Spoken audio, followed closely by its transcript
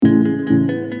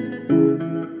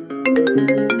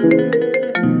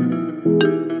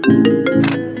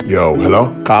Yo,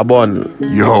 hello? Carbon.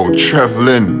 Yo,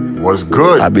 Trevlin, what's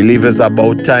good? I believe it's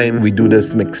about time we do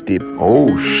this mixtape.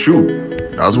 Oh, shoot.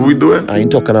 That's what we doing? I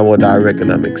ain't talking about our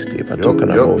regular mixtape. I'm talking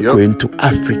about going to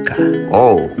Africa.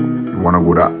 Oh, you want to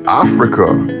go to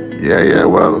Africa? Yeah,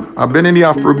 well, I've been in the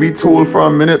Afrobeat hole for a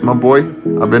minute, my boy.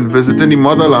 I've been visiting the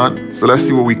motherland, so let's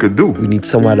see what we could do. We need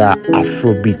some of that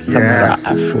Afrobeat, some of that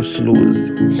Afro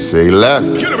slows. Say less.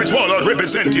 You know it's FAWL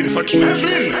representing for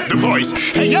Trevlin, the voice.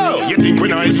 Hey yo, you think we're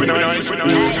nice? DJ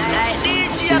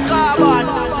Carbon,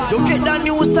 you get the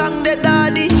new song, the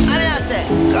daddy. And I say,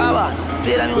 Carbon,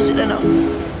 play the music then now.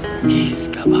 Yes,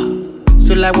 Carbon.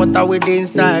 So like water with the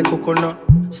inside coconut.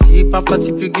 Sip after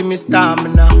tip, you give me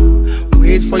stamina.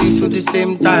 Wait for you so the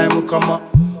same time will come up.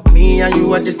 Me and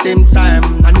you at the same time.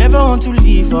 I never want to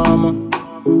leave,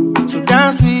 so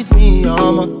dance with me,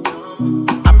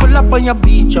 I pull up on your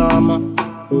beach,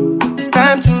 It's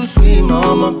time to swim,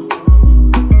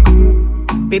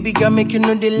 Baby girl, make you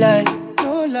know the lie.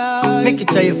 No lie. Make it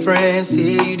tell your friends,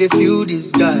 say you they feel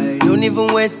this guy. Don't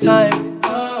even waste time.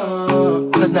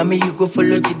 Cause now me you go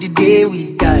follow till the day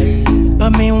we die.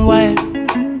 But meanwhile,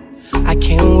 I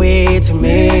can't wait to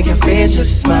make your face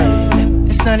just smile.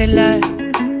 It's not a lie.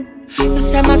 You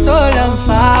set my soul on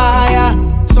fire.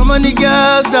 So many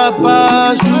girls that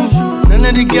pass through, none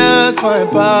of the girls find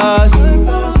past you.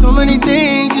 So many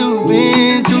things you've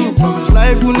been through. Promise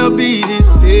life will not be the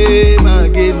same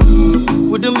again.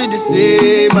 Wouldn't be the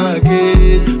same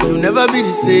again. You'll never be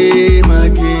the same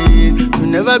again. You'll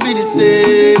never be the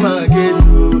same again.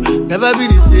 Never be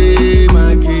the same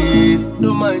again.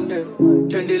 Don't mind them,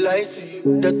 then they lie to you.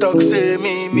 The talk say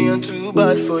me I'm too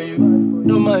bad for you.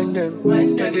 Don't mind them,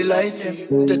 then they lie to you.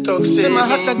 The talk say my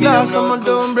heart a glass, someone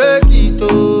don't break it,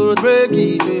 oh, break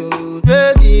it, oh,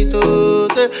 break it, oh.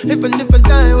 If a different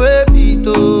time, we beat,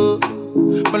 oh.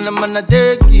 When I'm gonna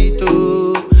take it,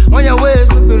 oh. On your ways,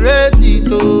 baby, ready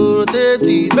to rotate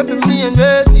it. Baby, me and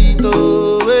ready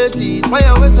to wait it. On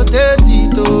your ways, rotate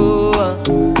it, oh.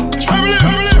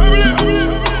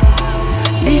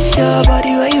 It's your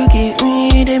body where you give me.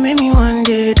 They make me one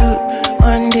day do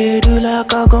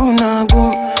like a gonna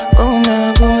boom,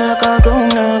 like a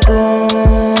gonna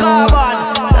boom.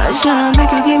 Sasha,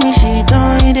 make you give me shit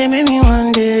on. They make me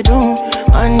one day do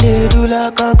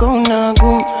like a gonna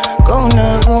boom,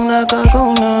 like a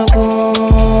gonna boom.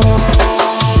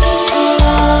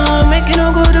 Make you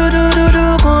no go do,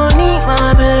 go need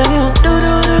my baby, do,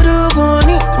 go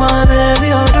need my baby,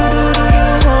 do,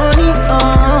 go need,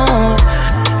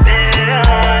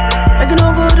 Make you no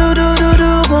go do,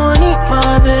 go need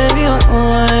my baby, I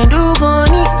do go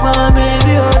need my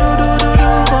baby, do,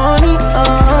 go need,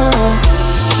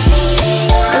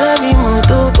 I love you more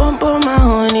to pump on my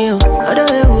honey, I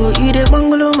don't know you the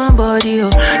bungalow my body,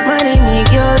 my name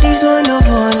girl, this one no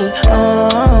funny,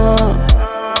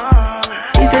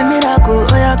 It's a miracle,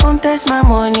 oh yeah, come test my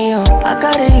money, I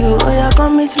carry you, oh yeah,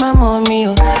 come meet my mommy,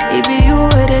 It be you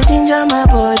where they ginger my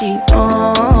body,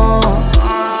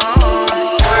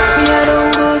 Me I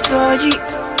don't go surgery,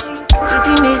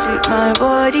 eating this with my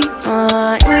body, In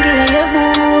the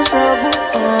boom, so good,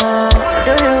 I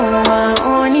don't know my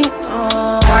honey,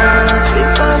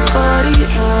 Sweet as body,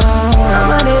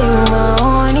 I'm a day my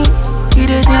honey, You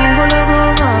the thing gonna go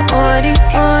my body,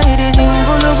 You the thing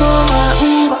gonna go my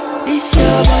This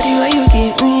your body where you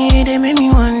give me, they make me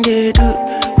one day do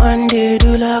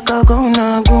like a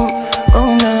gonna go,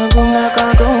 like a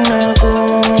gonna go.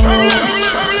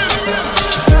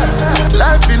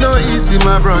 Life is no easy,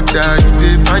 my brother. You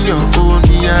define your own,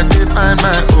 me I define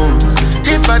my own.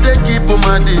 If I dey keep on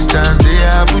my distance, they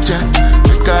Abuja,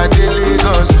 make I dey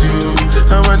Lagos you.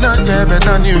 I will not get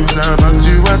better news about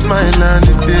you as my land.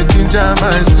 It dey ginger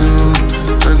my soul,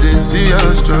 and they see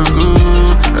your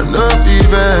struggle. I no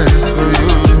fevers for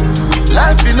you.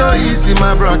 Life is no easy,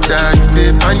 my brother. You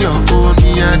define your own,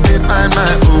 me I define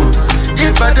my own.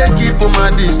 If I dey keep on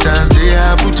my distance, they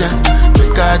Abuja,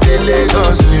 make I dey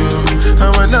Lagos you. I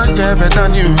will not get better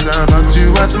news about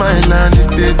you as my land. It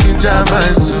dey ginger my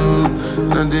soul,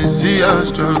 and they see your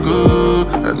struggle.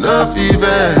 I no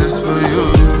fevers for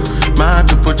you. My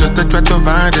people just to try to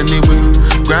find any way,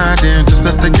 grinding just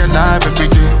to stay alive every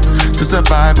day. To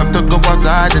survive, I have to go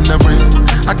outside in the rain.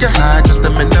 I can hide just to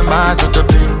minimize all the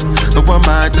pain. No one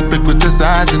mind to pick with the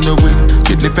size in the way.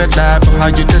 You live a life of how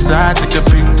you decide to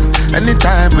compete.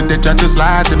 Anytime when they try to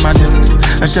slide in my lane,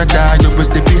 I shall die, you will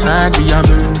stay behind me, I'm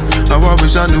in. I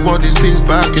wish I knew all these things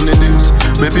back in the days.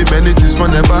 Maybe many things will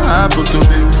never happen to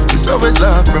me. It's always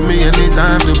love from me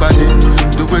anytime to buy it.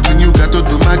 Do what you got to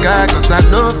do, my guy, cause I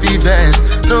know fevers,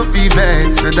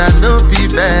 and I know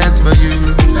fevers for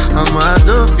you. I'm a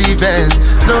no fevers,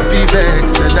 and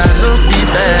I know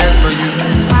fevers for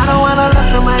you.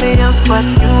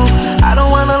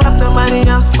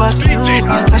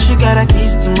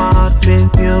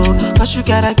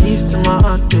 get a kiss to my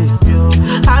heart, baby.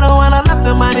 I don't wanna love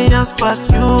nobody else but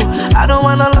you. I don't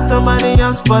wanna love nobody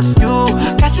else but you.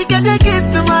 Can she get a kiss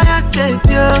to my heart,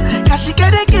 baby? Can she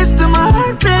get a kiss to my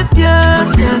heart, baby?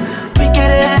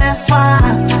 Wicked ass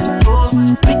one, oh,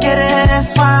 wicked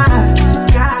ass one.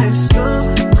 Grind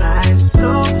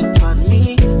slow, for me,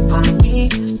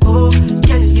 oh,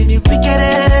 get you wicked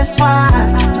ass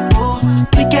one, oh,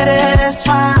 wicked ass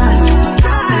one.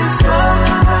 Grind slow,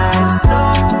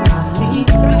 for me,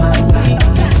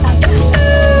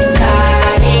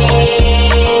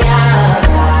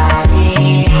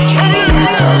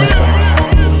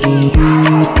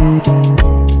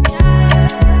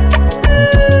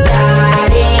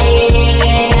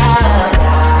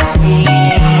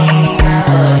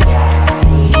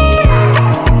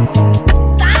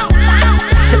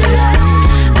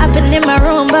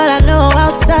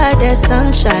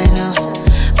 sunshine,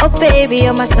 oh baby,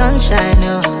 you're my sunshine,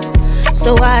 oh.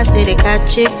 So why did it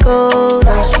catch it cold?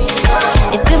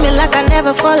 It do me like I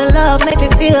never fall in love, make me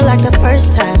feel like the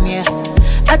first time, yeah.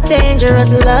 A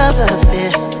dangerous love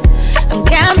affair. I'm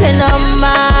gambling on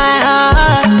my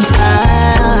heart.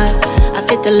 I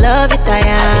fit the love it I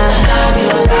am.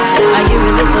 Are you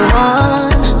really the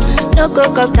one? No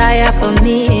go come tire for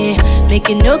me. Make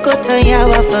it no go turn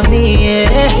yawa for me,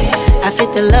 yeah. I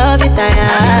fit the love it I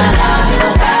am.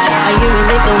 Are you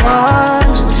really the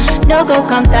one? No go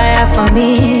come tire for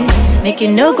me. Make it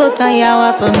no go turn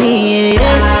yawa for me, yeah.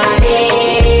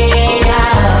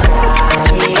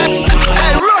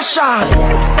 Hey, Russia!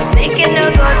 Make it no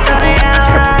go turn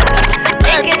yawa.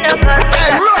 Make it no go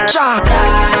turn yawa. Hey, Russia!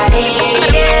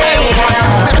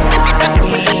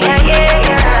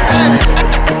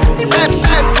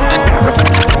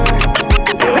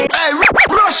 Hey,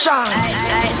 Russia!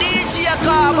 DJ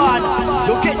Carbon,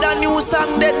 you get that new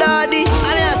song, the daddy.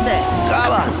 And I say,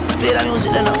 Carbon, play the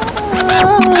music then now.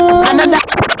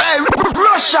 Hey,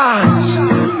 Russia!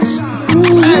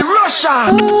 Hey, Russia!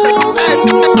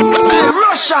 Hey,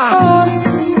 Russia!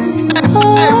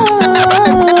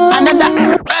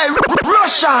 Hey,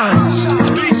 Russia!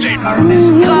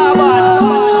 Carbon.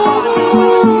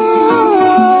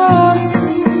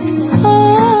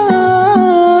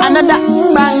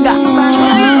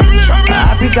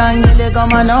 African girl,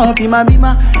 come on up in my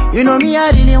bima. You know me,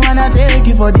 I really wanna take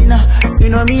you for dinner. You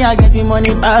know me, I getting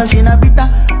money, bash in a pita.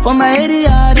 For my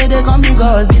area, they call me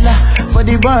Godzilla. For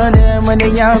the bond, when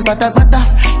they young, pata pata.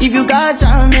 If you catch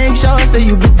her, make sure say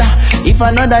you bitter. If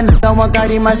another nigga want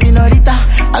carry my senorita,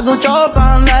 I go chop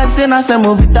and like say na se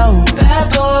movita. Bad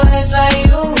boys like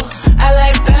you, I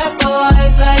like bad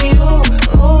boys like you.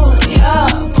 Ooh, yeah,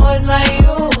 boys like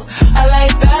you, I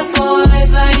like bad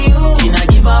boys like you. Finna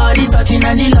give her all the touching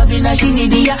and the loving that she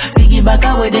need, yeah. Piggy back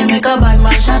away, they make a bad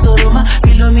man shato Roma.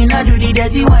 Philomena do the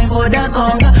dirty wine for the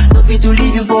conga. No fit to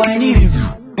leave you for any reason.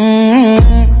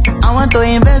 I want to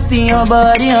invest in your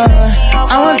body,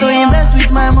 I want to invest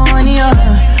with my money,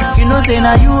 You know say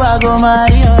now you I go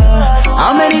marry,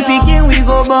 How many picking we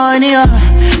go bunny,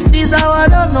 This our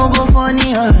love no go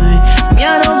funny, Me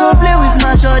I don't go play with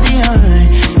my shorty,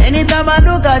 Anytime I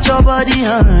look at your body,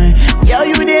 Girl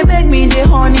you they make me the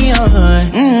honey,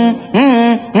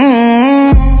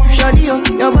 Shorty,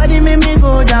 your body make me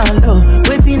go down low.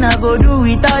 Waiting I go do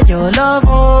without your love,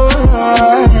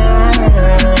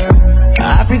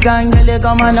 African girl,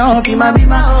 come on up in my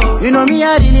bima. You know me,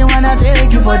 I really wanna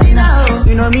take you for dinner.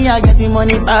 You know me, I getting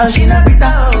money, bash in a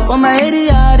pita. For my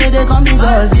area, they call me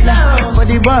Godzilla. For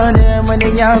the bond, when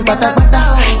they young, pata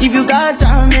pata. If you catch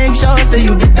her, make sure say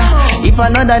you bitter. If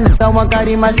another nigga want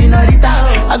carry my senorita,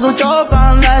 I go chop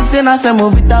and like say na se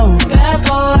movita. Bad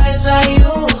boys like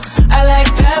you, I like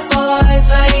bad boys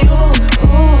like you.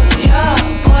 Ooh, yeah,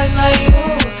 boys like you,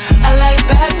 I like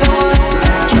bad boys.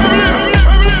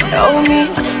 Oh me,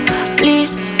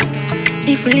 please.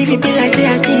 If you leave it, be like say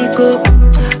I see it go.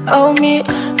 Oh me,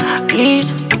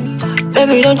 please.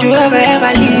 Baby, don't you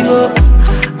ever leave,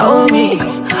 oh me,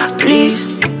 please.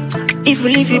 If you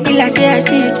leave it, be like say I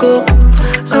see it go.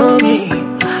 Oh me,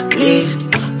 please.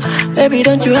 Baby,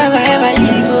 don't you ever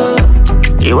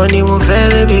leave, You want to move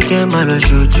baby, come on, I'll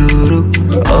shoot you.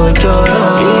 Oh,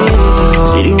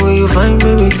 Joro. See the way you find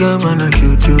baby, come on, I'll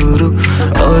shoot you.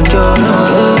 Oh,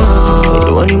 Joro.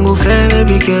 You want to move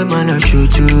baby, come on, I'll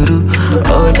shoot you.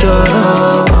 Oh,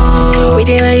 Joro. with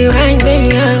the way you hang, baby,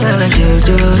 come on, I'll shoot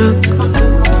you.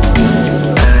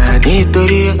 I need to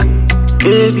be,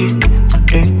 baby,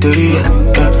 need to be,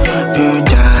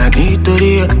 need to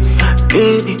be,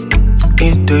 baby,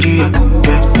 need to be,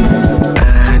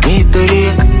 need to be,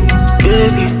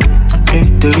 baby, need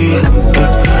to be,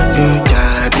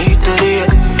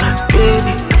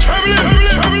 baby.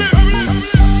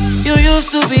 You used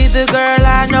to be the girl I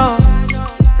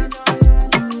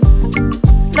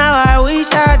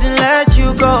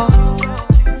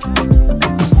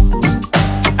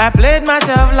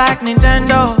like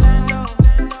Nintendo.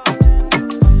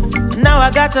 Now I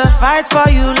got to fight for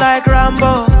you like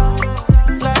Rambo.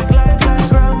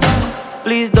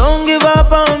 Please don't give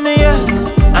up on me yet.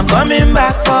 I'm coming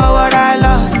back for what I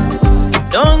lost.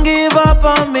 Don't give up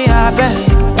on me, I beg.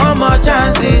 One more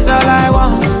chance is all I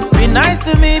want. Be nice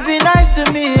to me, be nice to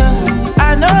me. I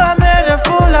know I made a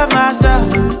fool of myself.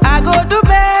 I go do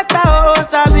better, oh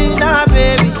Sabina,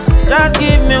 baby. Just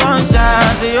give me one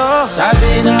chance, yo.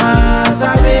 Sabina,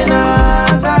 Sabina,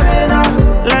 Sabina.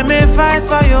 Let me fight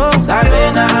for you.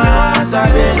 Sabina,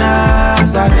 Sabina,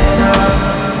 Sabina.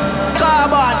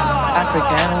 Carbon.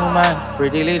 African woman,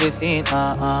 pretty little thing,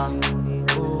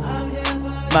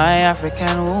 My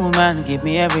African woman, give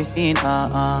me everything,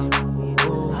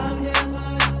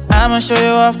 I'ma show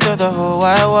you off to the whole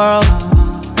wide world.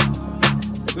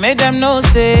 Make them know,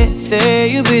 say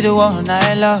you be the one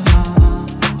I love.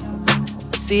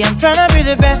 See, I'm tryna be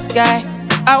the best guy.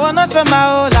 I wanna spend my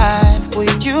whole life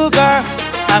with you, girl.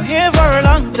 I'm here for a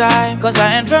long time, cause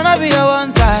I ain't tryna be a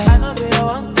one time.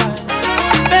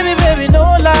 Baby, baby, no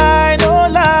lie,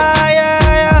 yeah,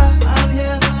 yeah.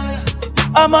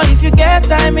 If you get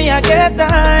time, me, I get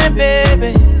time,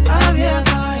 baby. I'm here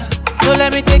for you. So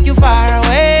let me take you far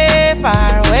away,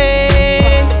 far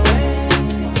away.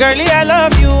 Girlie, I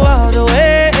love you all the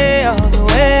way, all the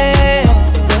way.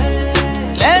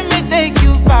 Let me take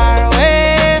you far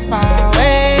away, far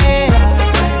away.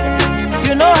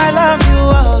 You know I love you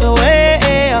all the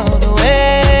way, all the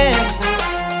way.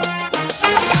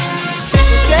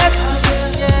 Get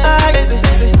yeah.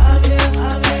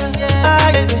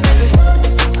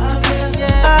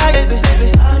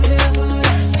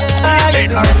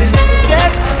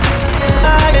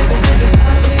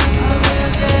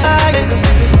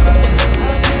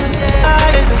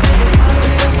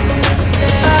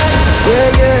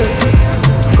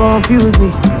 Confuse me.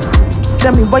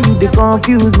 Tell me why you they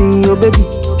confuse me, oh baby.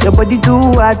 Your body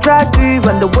too attractive,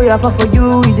 and the way I fall for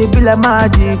you, it be like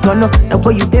magic. Oh no, the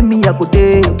way you did me, I go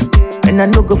day, and I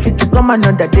no go fit to come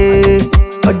another day.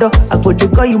 Although I go to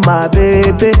call you my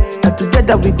baby, and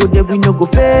together we go there, we no go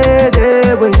fade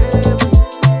away.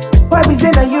 Why be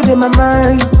say that you in my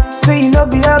mind? Say you no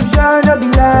be option, no be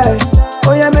lie.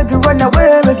 Oh yeah, make it run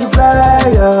away, make it fly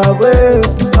away.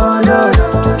 Oh no,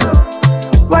 no, no.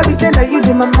 Why be say that you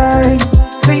in my mind?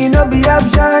 Say you no be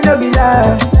option, no be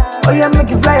lie. Oh yeah,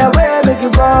 make it fly away, make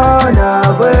it run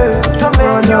away. So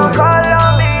make you call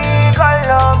on me, call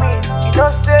on me. You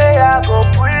don't say I go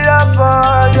pull up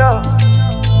on you.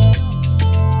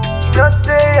 You don't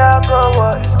say I go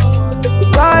what?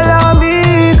 Call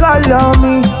on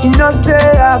me, you know say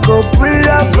I go pull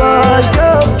up for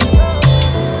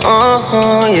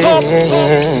you.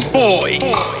 Yeah. Boy.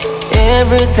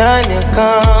 Every time you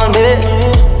call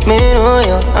me know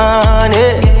you're on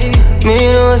it. Me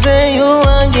know say you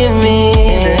want give me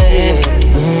that.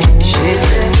 She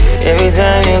said, every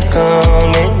time you call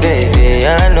me, baby, I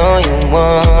know you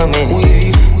want me.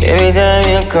 Every time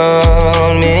you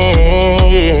call me,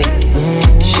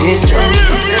 she said,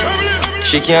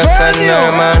 she can't stand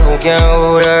her man who can't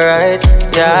hold her right,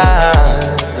 yeah.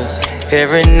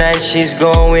 Every night she's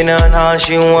going on, all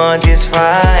she wants is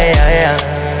fire, yeah.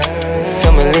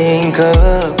 So we link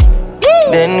up,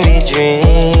 then we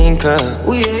drink up,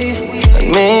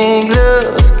 and make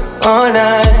love all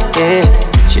night, yeah.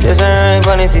 She does her right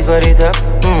on the tip of the top,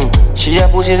 She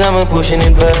just pushes, I'm pushing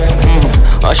it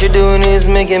back, All she doing is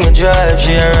making me drive.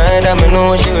 She a ride, I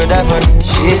know she would die for.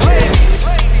 She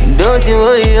said, don't you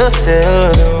worry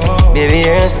yourself, baby,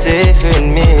 you're safe with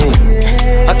me.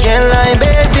 I can't lie,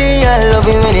 baby, I love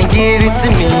you when you give it to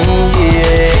me,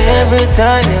 yeah. Every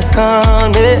time you call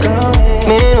me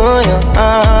know you're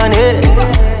on it.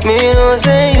 Me know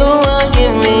say you won't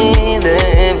give me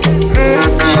that.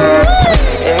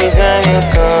 Every time you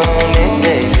call me,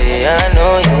 baby, I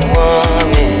know you want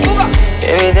me.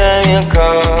 Every time you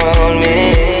call me.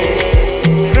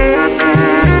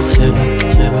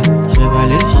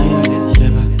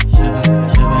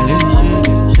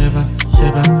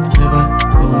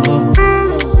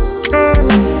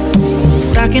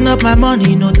 Stacking up my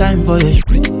money, no time for your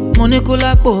shit. Money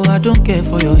kulakbo, I don't care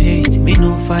for your hate. Me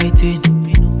no fighting,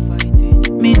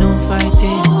 me no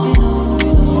fighting.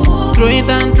 Throwing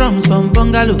down drums from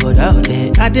bungalow out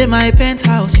there. I did my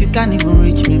penthouse, you can't even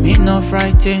reach me. Me no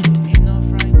frightened.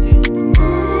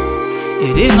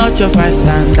 It is not your fight,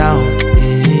 stand down.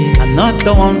 I'm not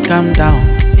the one, calm down.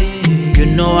 You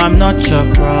know I'm not your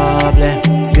problem.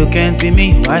 You can't be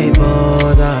me, why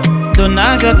bother? Don't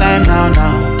have your time now.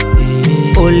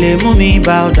 Ole mumi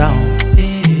bow down.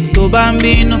 To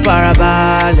bambi no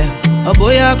farabale.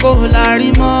 Oboya ko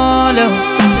lari mole.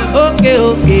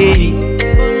 Okay.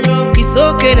 It's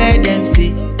okay, let them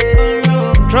see.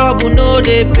 Trouble no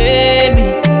they pay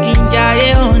me.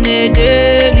 Kinjaye on a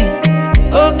daily.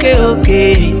 Okay,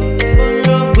 okay.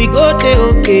 We go there,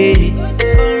 okay.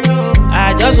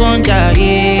 I just want to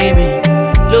hear me.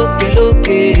 Look, look.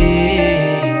 Hey,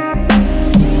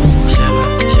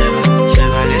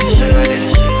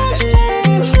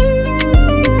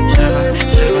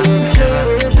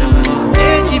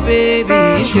 baby,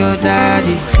 it's your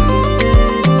daddy.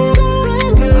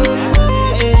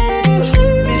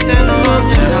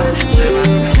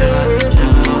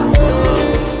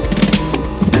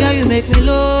 Girl, you make me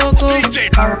loco.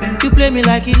 You play me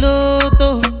like a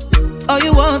lotto. All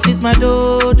you want is my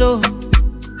dodo.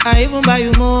 I even buy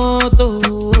you moto.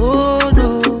 Oh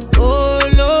no, oh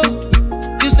no.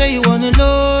 You say you want a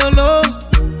lolo,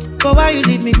 but why you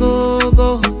leave me go?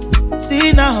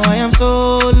 See now I am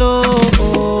solo.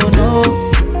 Oh no,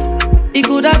 it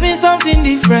could have been something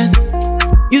different.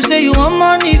 You say you want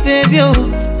money, baby. Oh,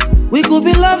 we could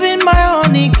be loving my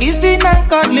honey, kissing and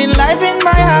cuddling, life in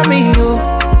Miami. Oh,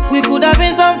 we could have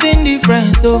been something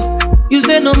different. Oh, you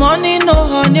say no money, no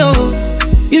honey. Oh,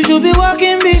 you should be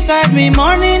walking beside me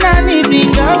morning and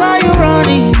evening. Girl, why you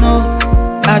running? No,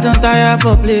 I don't tire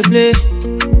for play.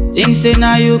 Things say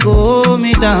now you go hold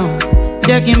me down.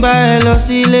 Checking by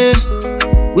Elosile.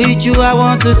 With you I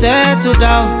want to settle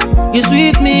down. You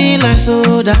sweet me like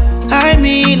soda, high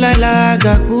me like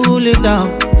lager, cool it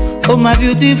down. Oh my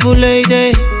beautiful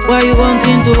lady, why you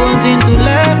wanting to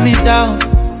let me down?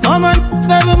 Oh my,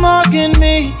 they be mocking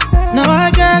me. Now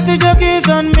I guess the joke is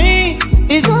on me.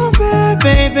 It's unfair,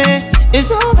 baby.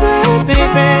 It's unfair,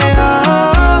 baby.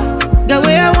 Oh, the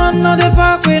way I want, no, they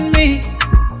fuck with me.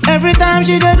 Every time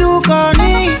she do call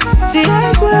me. See,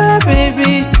 I swear,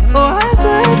 baby. Oh, I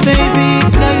swear, baby.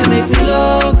 Now you make me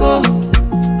loco.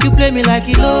 You play me like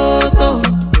a lotto.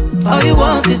 All you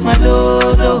want is my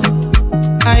dodo.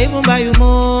 I even buy you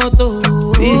moto.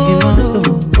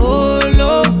 Oh,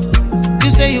 lo.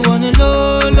 You say you want a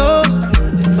lolo.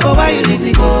 Oh, why you leave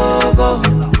me go?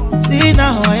 See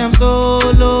now I am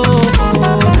solo.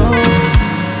 Oh, no.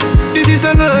 This is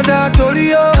another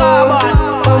Tolio.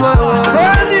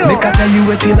 Make I tell you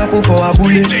waiting happen for a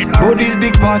bullet. Oh, this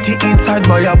big party inside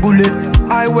my bullet.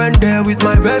 I went there with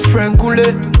my best friend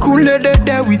Kule. Kule they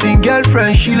there with his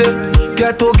girlfriend Shile.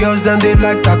 Ghetto girls them they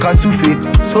like Takasufi.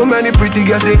 So many pretty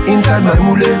girls they inside my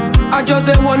mule. I just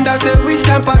the one that say which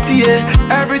can party, yeah.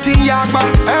 Everything yakba,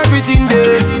 everything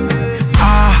there.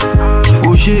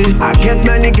 Oh shit, I get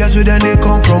many girls with them they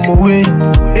come from away.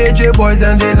 AJ boys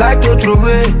then they like to throw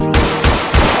away.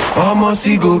 Almost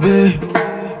go babe.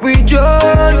 We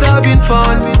just having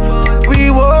fun. We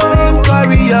won't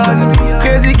carry on.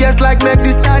 Crazy girls like make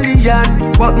the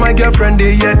stallion. But my girlfriend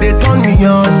they turn me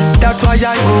on. That's why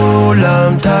I hold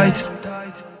on tight.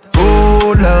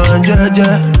 Hold on,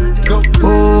 jaja.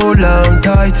 Hold on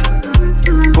tight.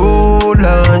 Hold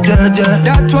on, jaja.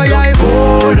 That's why I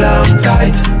hold on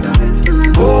tight.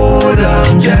 Hold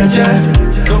on, jaja.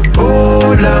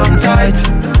 Hold on tight.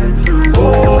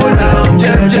 Hold on,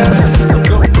 jaja.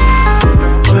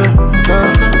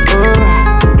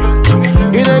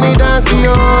 You don't need dance,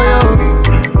 yo. No.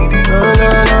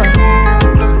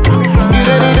 You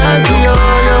don't need dance, yo. No.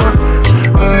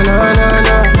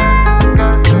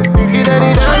 You don't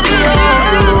need dance, yo.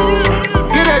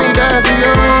 You don't need dance,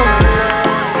 yo.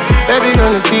 Baby,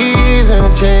 when the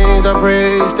seasons change, I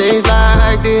pray it stays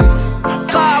like this.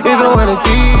 Even when the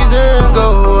seasons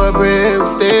go, I pray we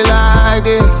stay like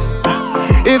this.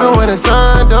 Even when the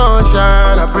sun don't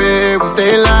shine, I pray we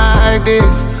stay like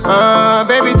this.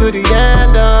 Baby, to the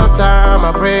end of time,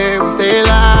 I pray we stay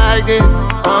like this.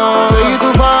 You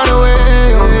too far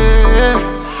away,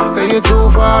 you too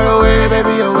far away,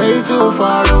 baby, you're way too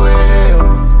far away.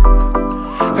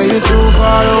 You too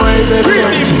far away, baby.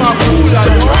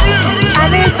 I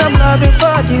need some loving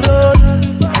for the road.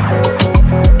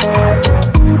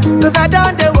 Cause I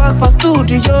done the work for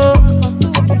studio.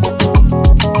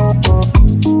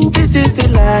 This is the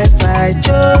life I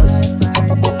chose.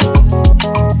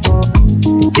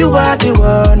 You are the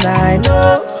one I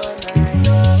know.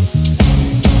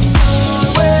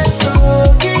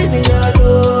 Give me your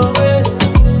lowest.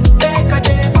 Make a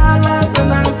day balance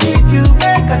and I'll give you.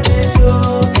 Make a day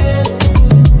showcase.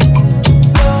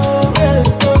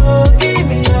 Lowest, give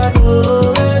me your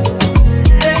lowest.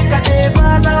 Make a day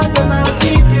balance and I'll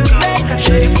give you. Make a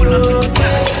day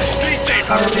showcase.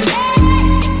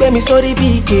 When me sorry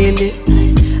be kele,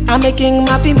 I'm making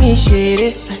happy me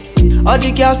share. All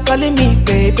the girls calling me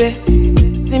baby.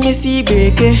 See me see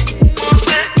baby.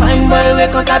 Fine boy,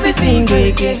 wake cause I be sing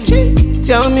again.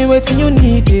 Tell me what you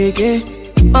need again.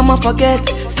 I'ma forget,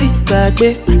 sit back,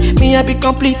 babe. Me I be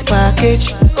complete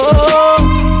package.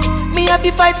 Oh, me I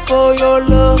be fight for your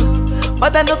love,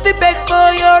 but I no fi beg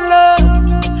for your love.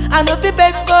 I no fi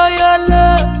beg for your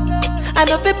love. I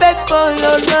no fi beg for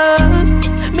your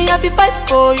love. Me I be fight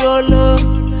for your love,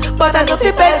 but I no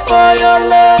fi beg for your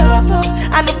love.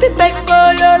 I no fi beg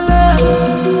for your love.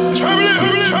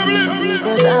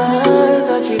 Because I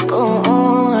got you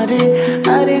gone,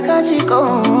 I got you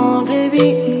gone,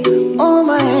 baby. Oh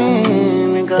my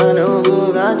hand, me gonna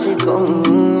go got you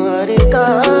gone, I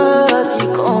got you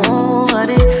gone,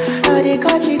 I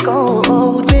got you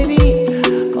gone, baby.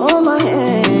 Oh my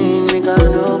hand, me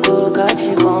gonna go got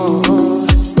you gone.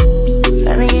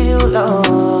 Let me give you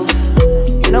love,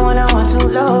 you know when I want to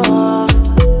love.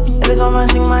 Every time I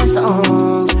sing my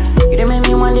song, you done make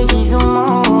me want to give you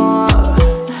more.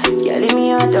 Yeah, leave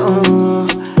me alone.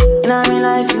 In my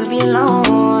life you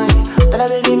belong. Tell a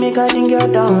baby make I think you're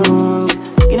dumb.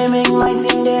 You done make my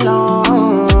team day long.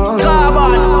 Come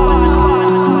on.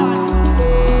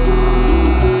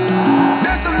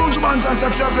 This is Mojo Bantan, so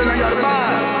traveling and you're the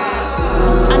boss.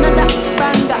 Another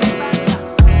banger.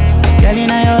 Girl, in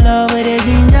your love where they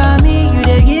ginger me, you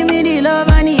they give me the love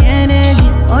and the energy.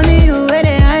 Only you where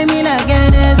they hide me like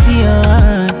Hennessy,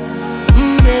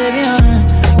 baby,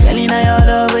 Girl, in your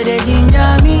love where they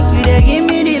ginger me, you they give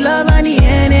me the love and the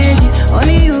energy.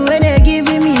 Only you where they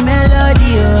giving me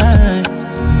melody,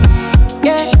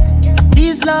 yeah.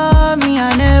 This love me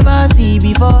I never see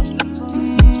before,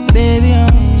 baby,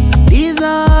 This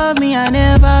love me I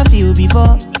never feel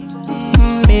before,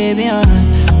 baby,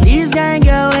 This kind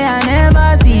girl way I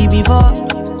never see before.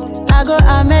 I go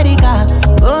America,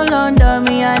 go London,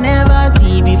 me I never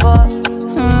see before,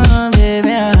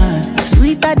 baby,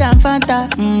 Sweeter than Fanta,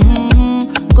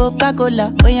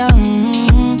 Coca-Cola, oh yeah,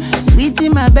 Sweet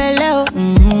in my belly, oh,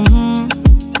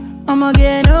 I'ma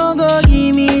get no go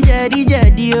give me jetty,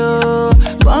 oh.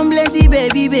 Come plenty,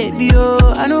 baby,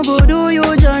 oh. I no go do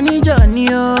you, Johnny,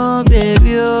 oh,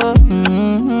 baby, oh.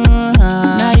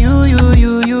 Now you.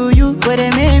 Where they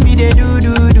make me they do.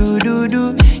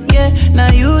 Yeah,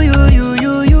 now you.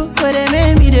 Where they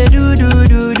make me they do.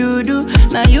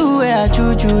 Now you where I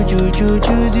choose.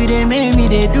 You they make me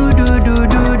they do.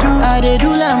 I they do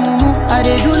la mumu.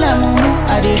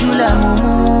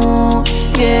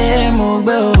 Yeah, move,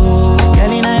 girl,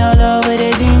 in your love where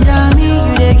they ginger me,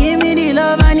 you they give me the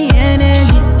love and the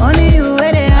energy. Only you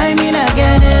where they hide me like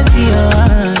Hennessy,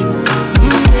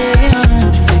 baby,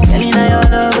 girl, in your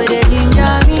love where they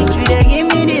ginger me, you they give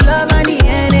me the love and the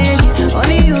energy.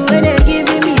 Only you where they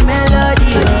giving me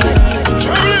melody.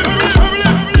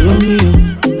 Do me,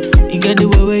 you get the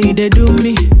way you they do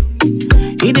me.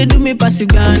 You they do me pass it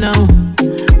Ghana.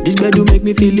 This bed do make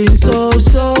me feeling so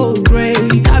great.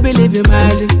 I believe in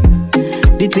magic.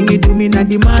 The thing you do me not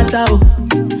the matter, oh.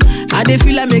 I dey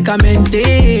feel I make a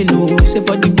maintain, oh. Say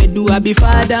for the bed do I be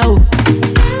father, oh.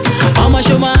 I'ma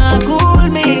show my cool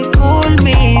me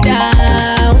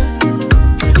down.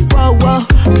 Whoa,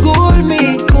 cool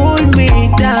me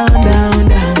down.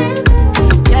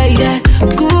 Yeah,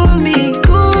 cool me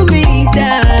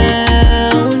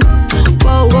down.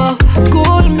 Whoa,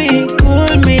 cool me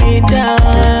down.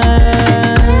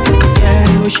 Yeah,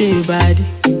 oh shit body.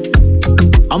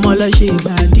 I'm all a shit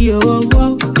body, oh,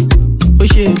 oh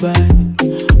shit body.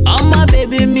 I'm my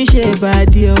baby, me shit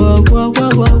body, oh,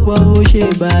 oh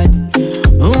shit body.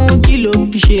 Kilo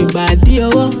fi shit body,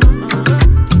 oh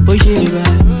shit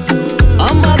body.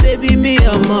 I'm my baby, me,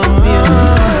 I'm my me,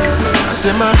 oh. I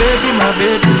say my baby,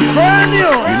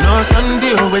 you know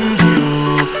Sunday or Wendy,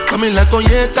 coming like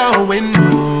Onyeka or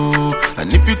Wendo.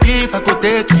 And if you give, I could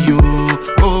take you,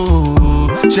 oh,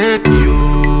 shake you.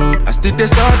 I still dey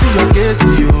study your case,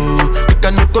 you. You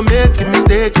can no go make a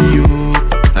mistake, you.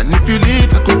 And if you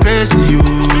leave, I could praise you.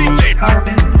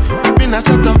 You been a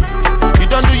setup, you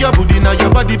don't do your booty, now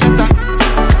your body better.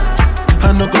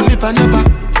 I no go live, I never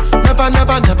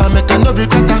make a no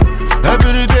regret.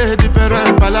 Every day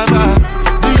different palava.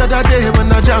 The other day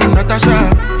when I jam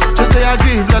Natasha, just say I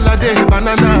give Lala day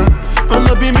banana.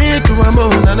 Wanna be me to a mo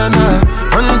na.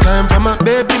 One time for my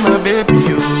baby,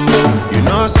 you. You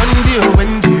know Sunday or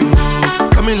Wendy, you.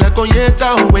 Coming like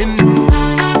Onyeka or Wendo.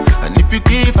 And if you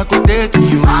give, I could take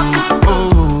you.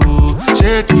 Oh,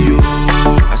 shake you.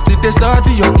 I still dey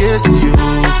study your case, you.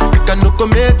 You can no go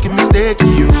make a mistake,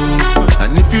 you.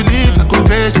 And if you leave, I could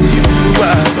praise you.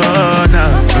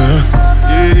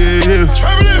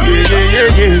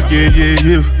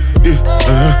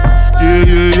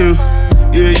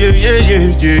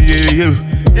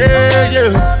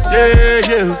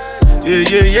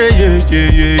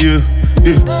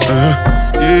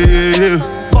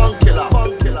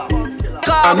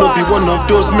 I know be one of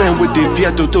those men with the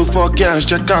fear to fuck and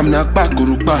check I'm not back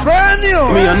urupa.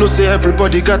 Me I know say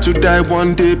everybody got to die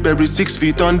one day, bury 6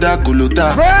 feet under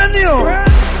Kolota.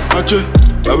 Ache,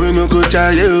 but we no go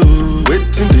try you.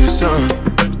 Waiting this song.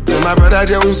 Tell my brother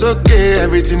Jones okay,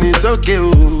 everything is okay.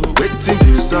 Waiting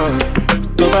this song.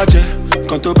 Tobaje,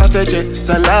 kanto ba feje,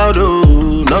 salado,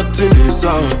 nothing this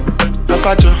song.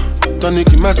 Apacho,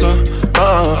 tonic in my son.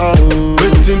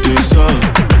 Waiting this song.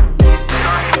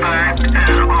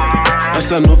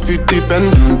 As I know fit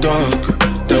depend on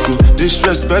dog. They go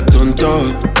disrespect on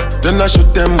top. Then I show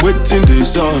them waiting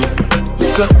this song.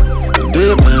 So,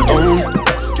 they my own.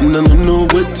 And I don't know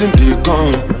waiting they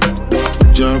come.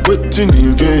 You're waiting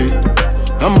in vain.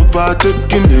 I'm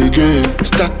overtaking again.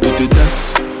 Start with the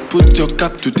dance. Put your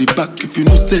cap to the back. If you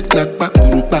know say knock back,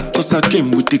 back. Cause I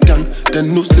came with the gang.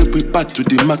 Then no say we back to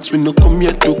the max. We no come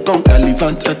here to count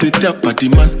Talivant. I they tell party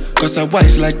man. Cause I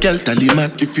wise like El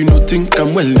Taliman. If you no think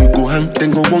I'm well, you go hang.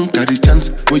 Then go won't carry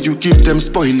chance. Where you give them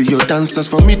spoil your dancers.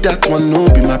 For me that one no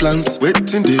be my plans.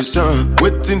 Waiting they song,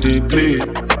 waiting they play.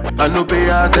 I no pay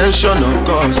attention of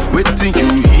course. Waiting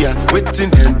you hear,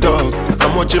 waiting and talk.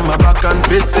 I'm watching my back and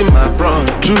facing my front.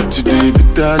 True today,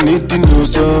 but I need to know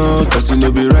so. Cause it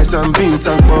no be rice and beans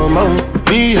and palm out.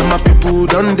 Me and my people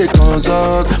done the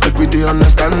consult. Make we they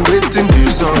understand waiting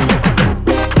this song.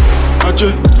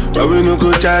 Ache, but we no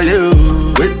go try you.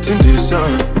 Waiting this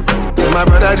song. Say my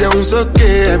brother Jones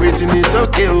okay, everything is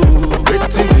okay.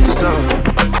 Waiting this song.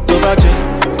 Tobaje,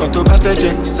 kanto ba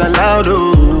feje,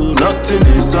 salado, nothing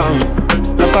this song.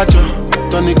 Apacho,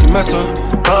 tonic in my son.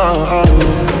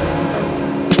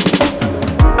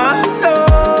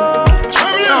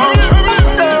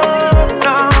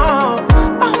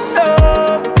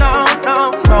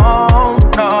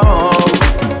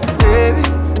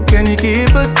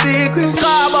 Keep a secret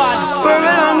for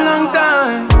a long, long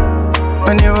time.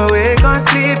 When you're awake or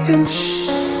sleeping,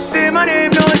 say my name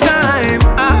no time.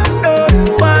 I know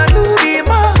you want to be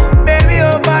my baby,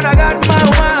 oh, but I got my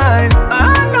wife.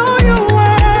 I know you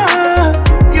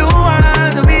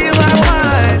want to be my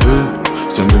wife.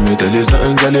 So let me tell you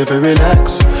something, girl, if you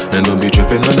relax. And don't be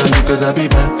tripping on me cause I'll be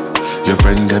back. Your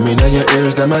friend, them in your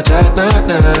ears, them a chat, nah.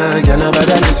 You're not bad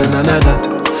at listen, none of that.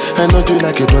 And don't you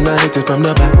like it when I hit it from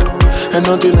the back? And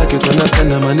don't you like it when I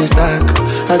spend the money stack?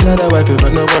 I got a wife,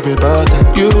 but no worry about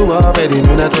that. You already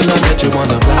knew that when I met you on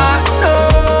the block. I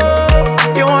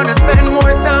know you wanna spend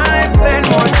more time, spend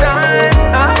more time.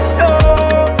 I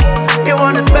know you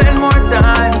wanna spend more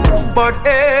time. But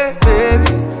hey, baby,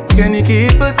 can you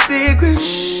keep a secret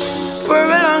for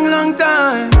a long, long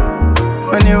time?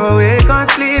 When you're awake or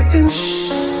sleeping,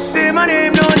 say my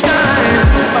name no time.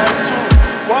 2 by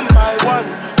 2, 1 by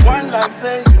 1. One like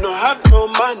say you don't have no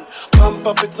man. Pump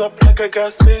up it up like a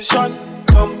gas station.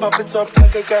 Pump up it up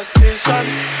like a gas station.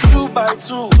 2 by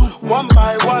 2, 1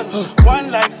 by 1. One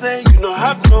like say you don't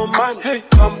have no man.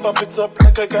 Pump up it up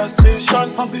like a gas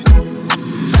station. Pump it.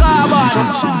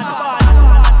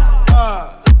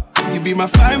 You be my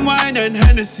fine wine and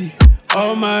Hennessy.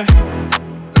 Oh my.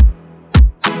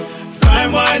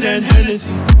 Fine wine and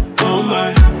Hennessy. Oh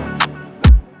my.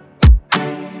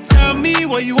 Tell me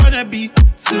what you wanna be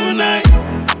tonight.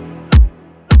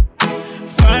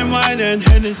 Fine wine and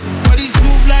Hennessy. Body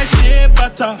smooth like shea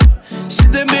butter. She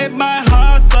done make my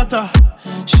heart stutter.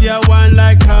 She a wine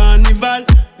like carnival.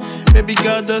 Baby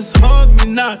girl, just hold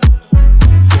me not.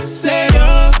 Say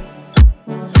yo,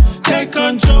 take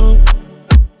control.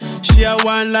 She a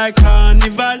wine like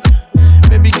carnival.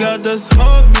 Baby girl, just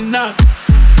hold me not.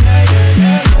 Yeah, yeah,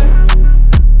 yeah, yeah.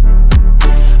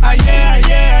 Ah yeah, ah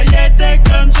yeah, ah yeah, take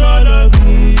control of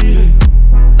me.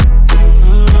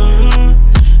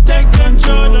 Take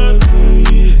control of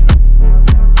me.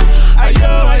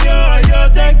 Ayo, ayo, ayo,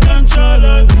 take control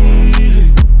of me.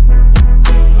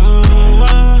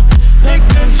 Take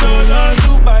control of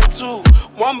 2 by 2,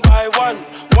 1 by 1.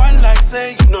 One like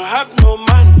say you don't have no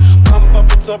man. Pump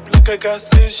up it up like a gas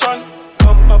station.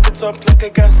 Pump up it up like a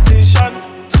gas station.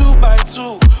 2 by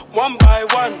 2, 1 by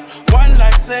 1. One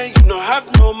like say you don't have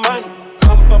no man.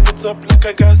 Pump up it up like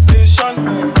a gas station.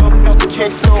 Pump up it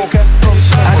up like a gas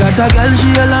station. I got a girl,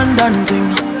 she a London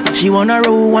thing. She wanna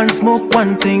roll and smoke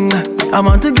one thing. I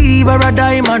want to give her a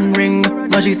diamond ring,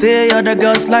 but she say other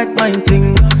girls like mine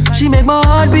thing. She make my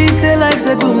heart beat say like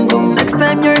say boom boom. Next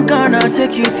time you're gonna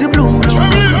take you to bloom bloom.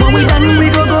 When we done we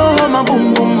go home and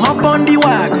boom boom. Hop on the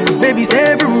wagon, baby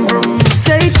say vroom vroom.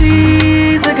 Say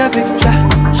cheese, take a picture.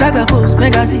 Shaka pose,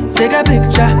 make a see, take a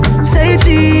picture. Say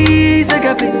cheese, take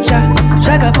a picture.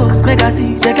 Shaka pose, make a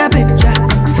see, take a picture.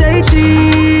 Say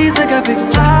cheese, take a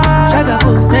picture. Shaka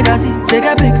pose, make a see, take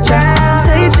a picture.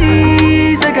 Say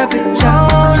cheese, take a picture.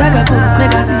 Shaka pose,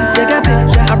 make a see, take a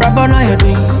picture.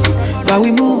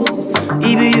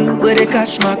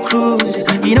 cruise.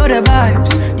 You know the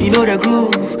vibes, you know the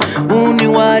groove. Who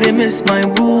knew why they miss my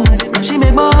woo? She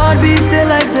make my heart beat say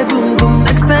like say boom boom.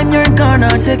 Next time you're in car,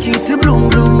 I'll take you to bloom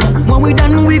bloom. When we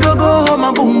done, we go home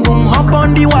and boom boom. Hop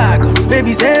on the wagon,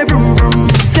 baby say vroom vroom.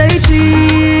 Say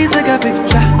cheese, take a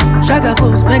picture. Shaka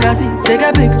pose, make I see, take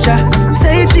a picture.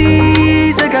 Say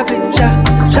cheese, take a picture.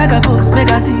 Shaka pose, make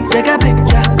I see, take a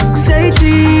picture. Say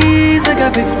cheese, take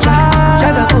a picture.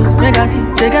 Shaka pose, make I see,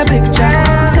 take a picture.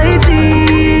 Say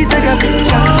cheese, take a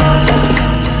picture.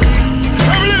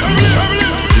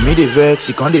 Jimmy the vex,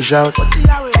 he can't they shout.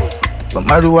 But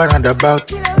Maru around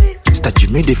about. Start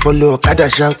Jimmy they follow, Okada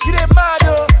shout.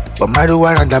 But Maru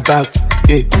around about.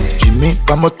 Hey, Jimmy,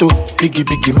 Pamoto,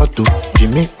 biggie moto.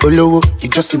 Jimmy, Olowo, he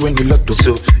just see when you lotto.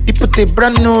 So, he put a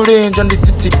brand new range on the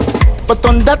titty. But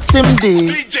on that same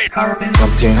day,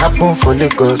 something happened for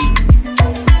Lagos.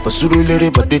 For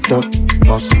Surulere, but they talk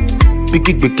most.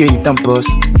 Biggie, it and boss.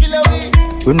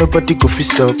 When nobody go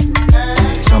fist up.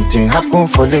 Something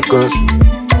happened for Lagos.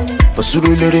 For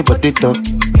Surulere, but they talk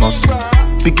most.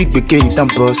 Biggie, it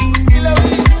and boss.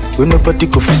 When nobody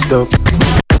go fist up.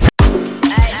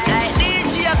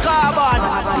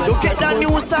 You get that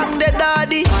new song, the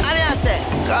daddy. And I say,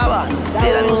 come on,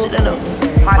 play the music then.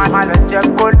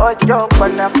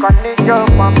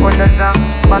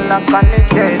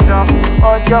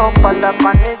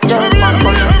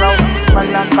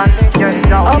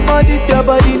 Omo, this your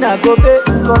body na go be.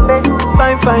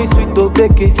 Fine, sweet to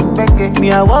beke.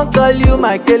 Me, I won't call you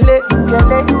my kele.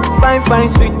 Fine,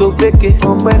 sweet to beke.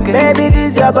 Baby,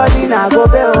 this your body na go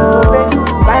be.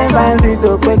 Fine, sweet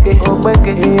to beke.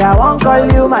 Me, I won't call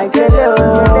you my kele.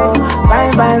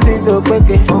 Fine, sweet to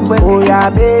beke. Oh yeah,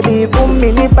 baby, boom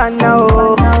me ni pana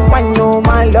oh. When no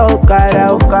my love cara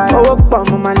oh. Oh,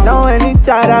 come my love any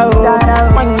chara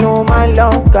oh. When no my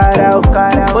love cara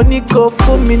oh. Only go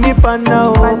for me ni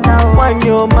pana oh. When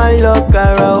no my love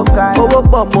cara oh. Oh,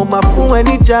 come my phone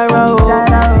any chara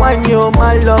oh. When no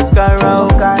my love cara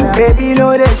oh. Baby,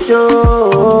 know the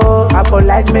show. I go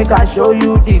like make I show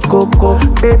you the coco.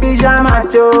 Baby,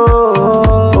 jamacho.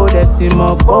 Oh, that team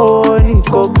up oh ni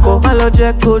coco. Malo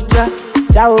je koja.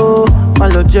 Ciao,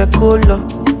 malo je kolo,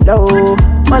 lo,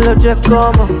 malo je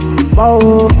como, mo,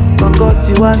 congo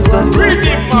tiwa so.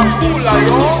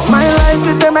 My life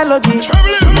is a melody,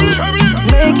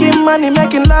 making money,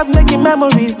 making love, making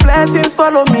memories, blessings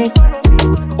follow me.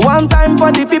 One time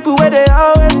for the people where they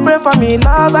always pray for me,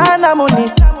 love and harmony.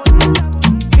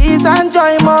 Peace and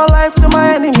joy, more life to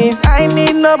my enemies. I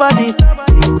need nobody,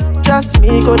 just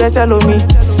me, go they tell me.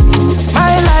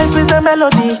 My life is a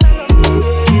melody.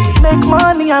 Make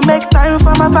money and make time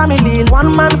for my family.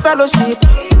 One man fellowship.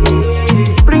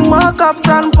 Bring more cups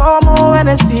and pour more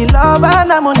energy. Love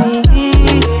and harmony.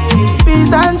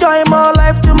 Peace and joy, more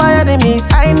life to my enemies.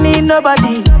 I need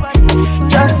nobody,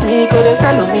 just me, go they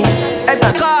sell me.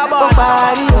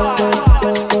 Body,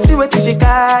 see what she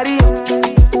carry.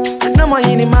 No more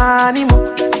any money,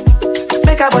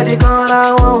 make her body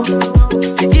gonna want.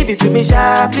 Give it to me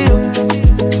sharply,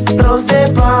 rose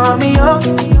for me, oh.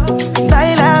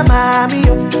 Baila mami,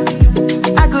 yo.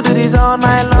 I could do this all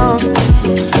night long.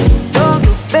 Don't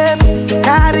go, baby,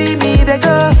 carry me to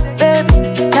go, baby,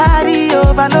 carry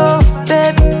over, no,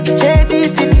 baby. Shade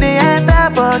it in the end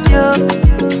about you.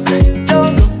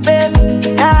 Don't go, baby,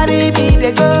 carry me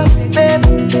to go, baby,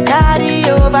 carry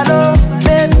over, no,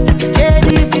 baby.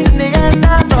 Shade it in the end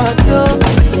about you.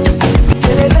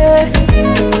 Lele,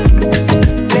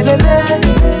 lele, lele.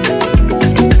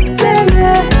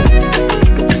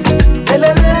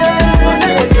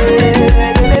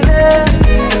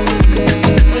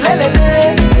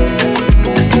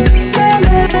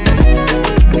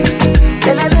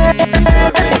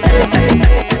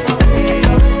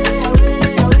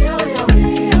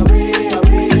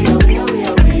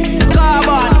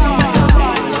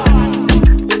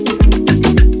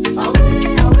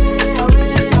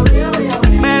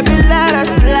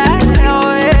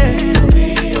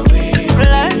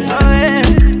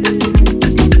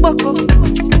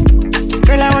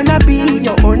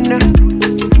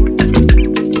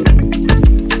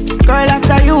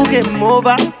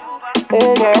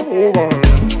 Over.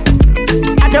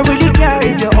 I don't really care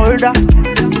if you're older.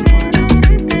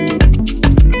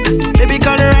 Baby,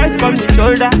 can you rise from the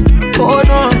shoulder? Oh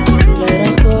no. Let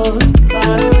us go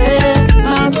far away,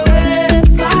 miles away,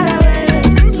 far away,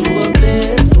 to a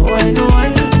place where no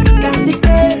one can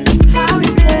dictate how we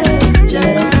play.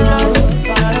 Let us go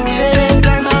far away,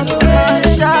 miles away,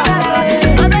 far away,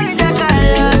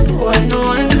 where no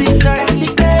one can dictate how we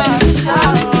play.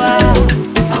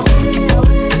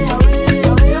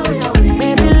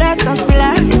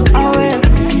 Fly away.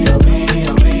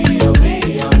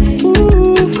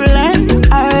 Ooh, fly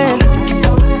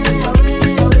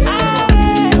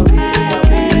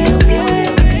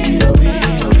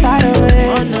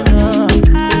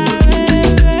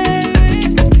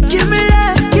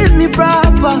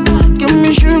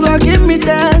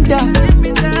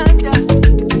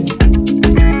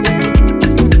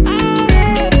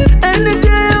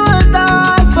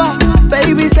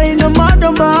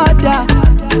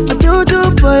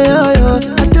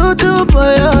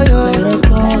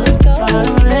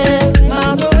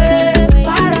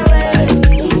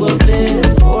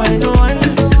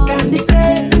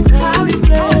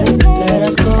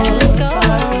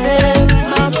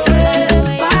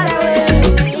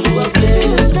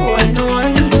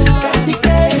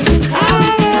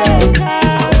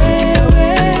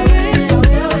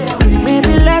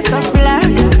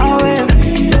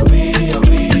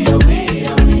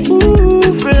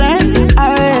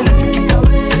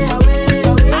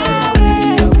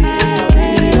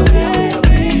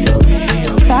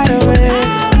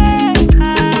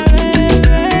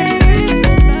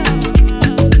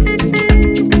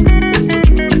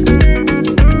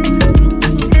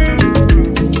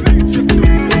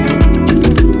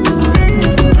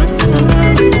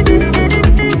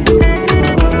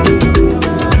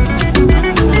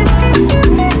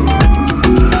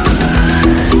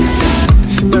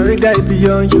die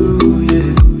beyond you,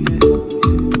 yeah.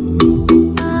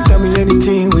 Tell me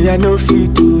anything where I know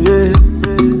fit to, yeah.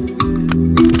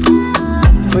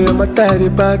 For your matter, the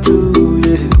battle,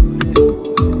 yeah.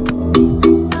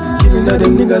 Give me all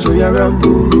them niggas where you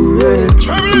ramble, yeah.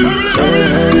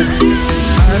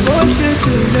 I want you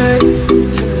tonight,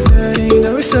 you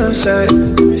know it's sunshine.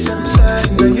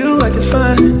 Now you are the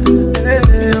fine, yeah.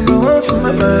 Number one for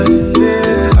my mind,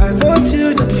 yeah. I want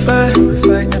you to be fine,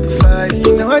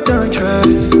 you know I don't try,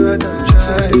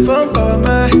 so I phone power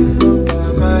mine,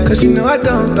 cause you know I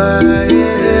don't buy,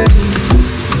 yeah.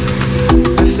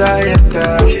 As I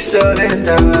enter, she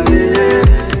surrender, yeah.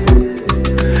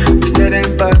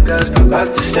 Staring back, that's the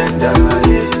back to sender,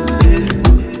 yeah.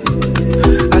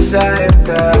 As I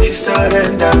enter, she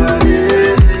surrender,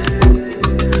 yeah.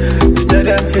 Instead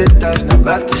of haters, no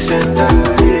back to sender,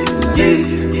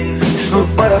 yeah. Smoke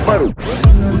motherfucker.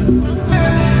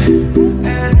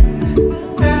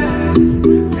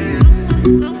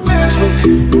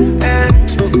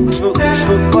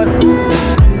 Smoke butter.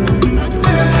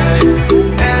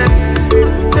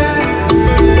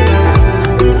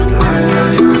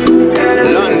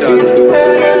 London.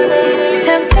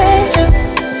 Temptation.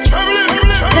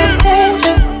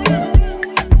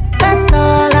 That's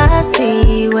all I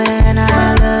see when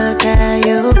I look at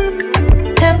you.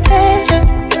 Temptation.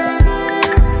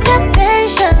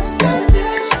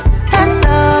 That's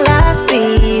all I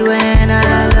see when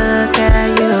I look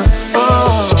at you.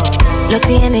 Oh. Look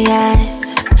me in the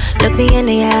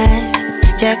eyes,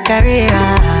 your career.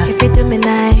 If you do me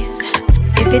nice,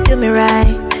 if you do me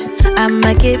right,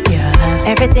 I'ma give you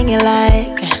everything you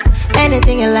like,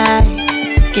 anything you like.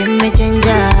 Give me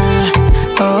ginger,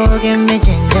 oh give me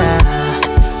ginger,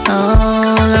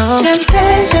 oh no.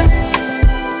 Temptation.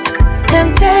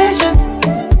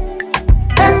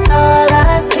 That's all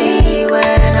I see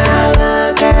when I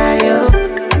look at you.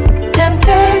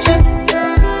 Temptation.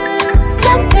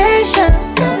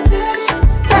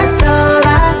 That's all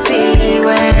I see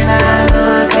when I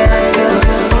look at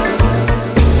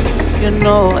you. You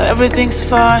know everything's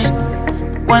fine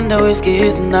when the whiskey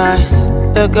is nice.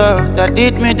 The girl that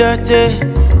did me dirty,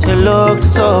 she looked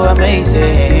so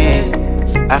amazing.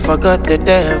 I forgot the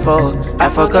devil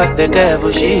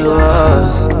she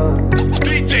was.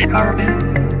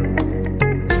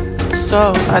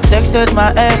 So I texted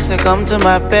my ex to come to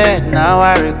my bed. Now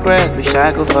I regret, wish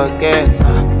I could forget.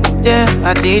 Yeah,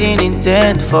 I didn't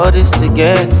intend for this to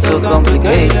get so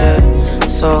complicated,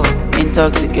 so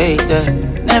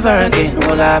intoxicated. Never again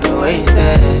will I be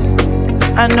wasted.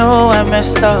 I know I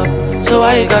messed up, so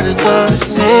why you gotta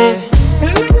judge me?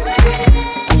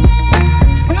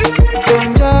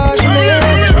 Don't judge me.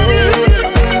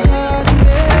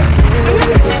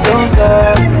 Don't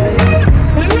judge me.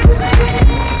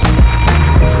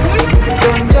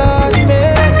 Don't judge me.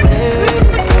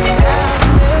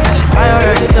 I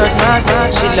already judged myself.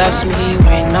 She loves me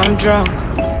when I'm drunk.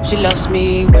 She loves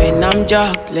me when I'm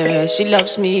jobless. She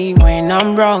loves me when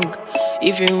I'm wrong,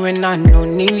 even when I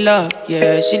don't need love.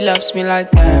 Yeah, she loves me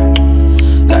like damn,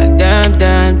 like damn,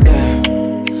 damn, damn,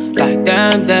 like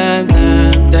damn, damn,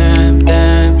 damn, damn,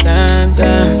 damn, damn,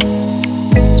 damn.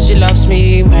 She loves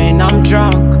me when I'm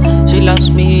drunk. She loves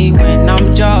me when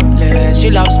I'm jobless. She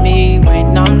loves me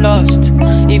when I'm lost,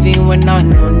 even when I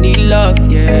don't need love.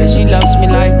 Yeah, she loves me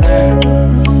like damn,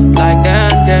 like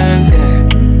damn, damn,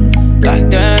 damn, like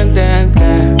damn, damn,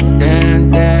 damn,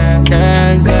 damn, damn,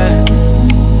 damn, damn.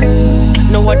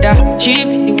 No other, she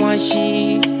be the one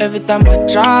she. Every time I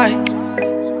try,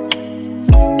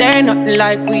 they're nothing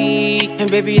like we, and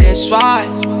baby that's why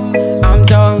I'm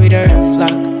done with her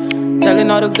flock.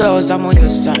 Telling all the girls I'm on your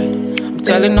side. I'm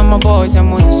telling all my boys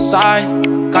I'm on your side.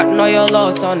 Got all your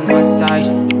loss on my side.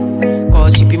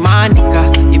 Cause you be my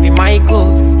nigga, you be my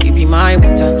clothes, you be my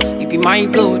water, you be my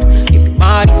gold, you be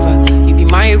my river, you be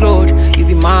my road, you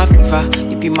be my fever,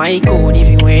 you be my code.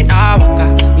 Even when I walk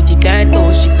out with the dead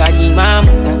toes, she carry my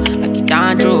mother like it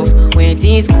done drove. When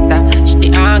things matter, she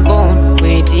the ain't gone.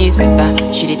 When things better,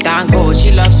 she the thank God. She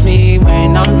loves me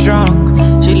when I'm drunk.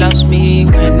 She loves me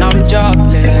when I'm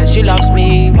jobless. She loves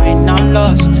me when I'm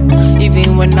lost,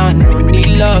 even when I don't need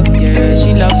love. Yeah,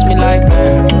 she loves me like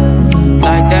damn,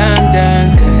 like damn,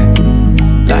 damn, damn,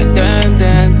 like damn,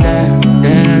 damn, damn,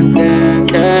 damn, damn,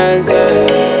 damn, damn.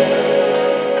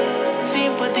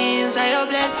 Simple things are your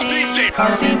blessing.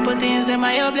 Simple things, them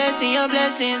are your blessing, your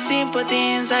blessing. Simple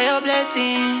things are your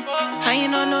blessing. And you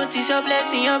don't notice your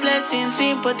blessing, your blessing.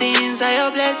 Simple things are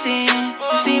your blessing.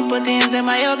 Simple things, them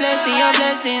are your blessing, your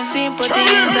blessing. Simple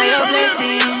things are your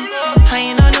blessing. And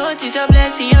you don't notice your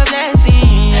blessing, your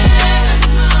blessing.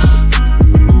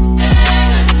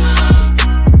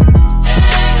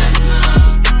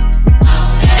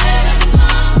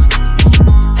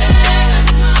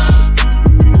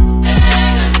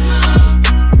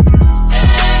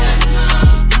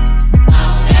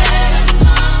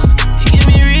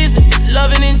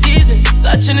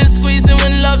 feel it squeezing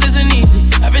when love isn't easy.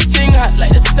 Everything hot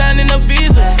like the sand in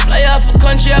Ibiza. Fly off a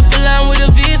country, I fly land with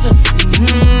a visa.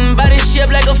 Body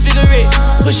shaped like a figure eight.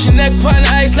 Push your neck on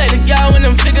ice like the guy when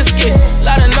them figure skate.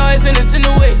 Lot of noise and it's in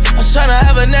the way. I was tryna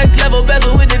have a next level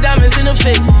bezel with the diamonds in the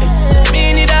face. So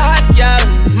me need a hot gal,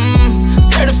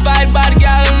 certified bad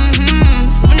gal.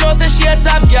 We know say she a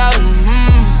top gal.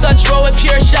 Touch roll with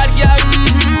pure shot gal.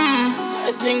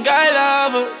 I think I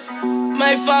love her.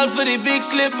 Might fall for the big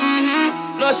slip.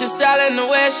 No, she styling the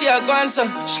way she a grandson.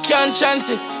 She can't chance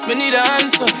it. Me need an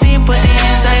answer. Simple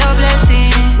things are your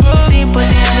blessing. Simple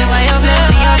things, them are your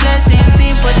blessing, your blessing.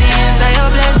 Simple things are your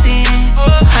blessing.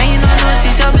 How you not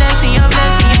notice your blessing, your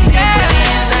blessing. Simple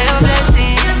things are your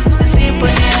blessing. Simple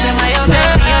things, them are your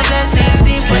blessing, your blessing.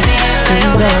 Simple things are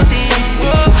your blessing.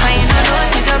 How you not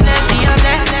notice your blessing, your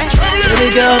blessing.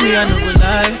 Baby girl, me I no go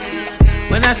lie.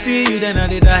 When I see you, then I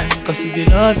dey die. Cause if they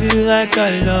love you like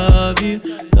I love you,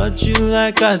 touch you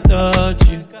like I touch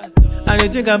you, I dey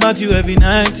think about you every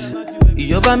night.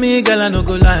 You over me, girl, I no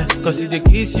go lie. Cause if they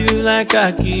kiss you like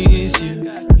I kiss you,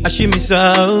 I she miss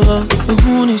out.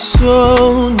 Uni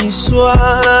so,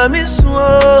 ara mi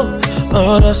so.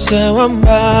 Ora se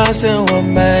wamba,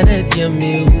 ne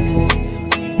diami wo.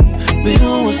 Be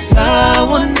who sa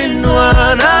wandi no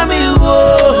ana mi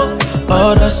wo.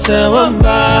 Ora se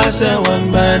wamba,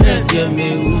 ne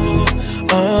diami wo.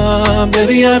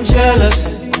 Baby, I'm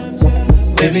jealous.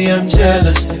 Baby, I'm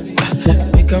jealous.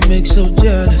 Make I make so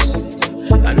jealous.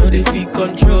 I know they feel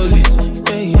control it.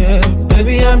 Yeah.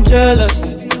 Baby, I'm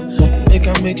jealous. Make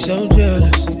I make so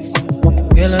jealous.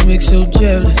 Girl, I make so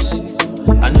jealous.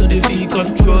 I know they feel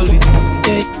control it.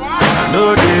 Yeah. I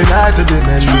know they like to the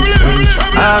menu.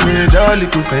 I'm a jolly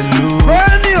cool fellow.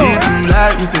 If you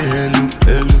like me, say hello,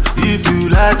 hello. If you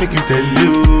like, make you tell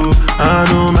you. I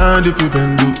don't mind if you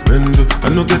bend. I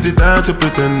don't get it time to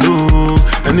pretend. No.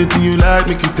 Anything you like,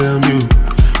 make you tell me.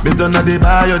 Based on how they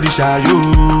buy or they shy you.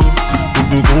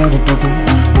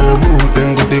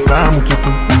 Tengo te kamu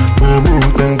tuku.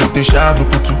 Tengo te shabu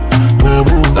kutu.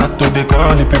 Start to the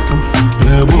call the people.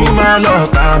 My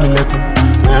love, I'm in leku.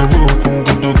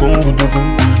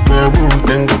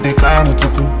 Tengo te kamu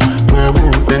tuku.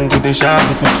 Tengo te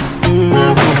shabu kutu.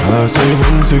 I say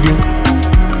once again,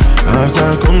 as I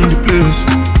come to place,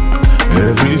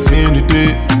 everything you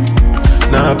did.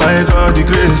 Now by God the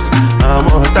grace, I'm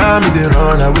all time they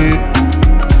run away.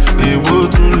 They go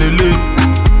to Lily,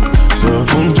 so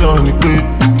from Johnny Play,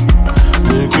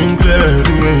 making clear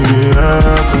the way. I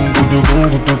can go to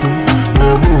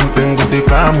Tengo te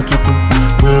kamu tuku.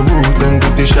 Tengo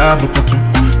te shabu kutu.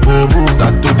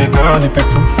 Start to the call the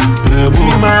people.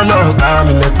 My love, I'm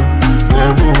in leku.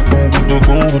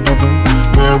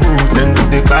 Tengo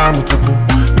te kamu tuku.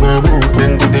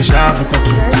 Tengo te shabu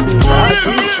kutu.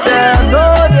 They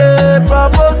know they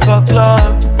propose for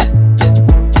club,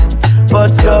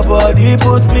 but your body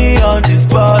puts me on the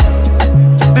spot.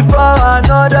 Before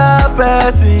another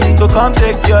person go come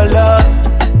take your love.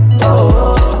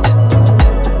 Oh,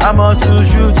 I must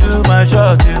lose you to my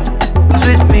shot, you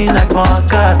sweet me like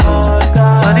Moscato,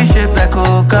 body shape like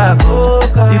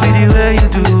Coca-Cola. You be the way you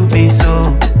do me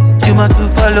so, you must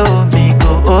follow me,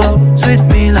 go. Oh, sweet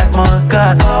me like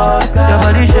Moscato, your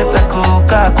body shape like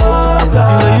Coca-Cola. The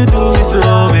way you do me so,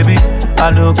 baby,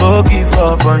 I no go give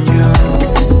up on you.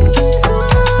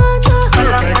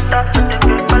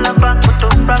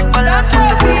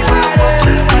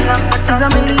 She's a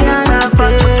million, I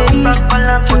say.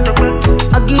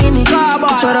 Again, it's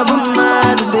a boom,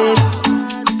 mad, baby.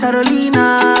 Carolina,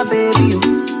 baby, you.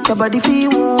 Your body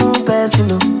feel one person,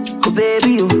 oh,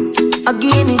 baby, you.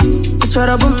 Again, it's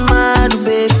a boom, mad,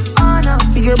 baby.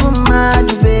 You get boom, mad,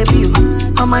 baby, you.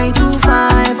 Am I too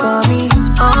fine for me?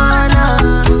 Oh,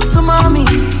 no. So, mommy,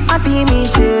 I feel me,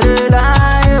 shit,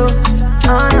 lie, oh,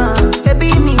 no. Baby,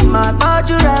 me, my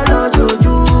body, I love you.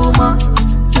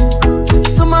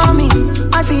 So mommy,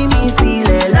 I feel me see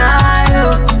le lie,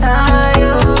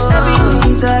 baby,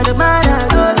 me try to man,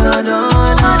 no.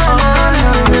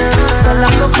 Girl, I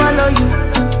go follow you.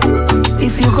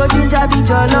 If you go ginger the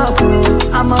jollof,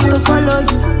 oh, I must to follow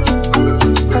you.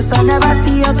 Cause I never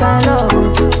see your kind of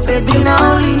love, baby, not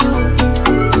only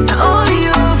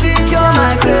you feel you're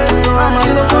my grace, so I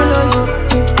must to follow you.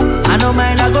 I know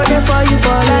mine, I go there for you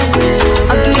for life.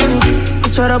 Again,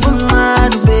 it's a boom,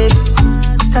 mad, baby.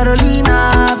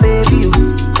 Carolina, baby, you.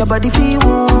 Your body feel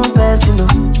one person,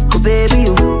 oh,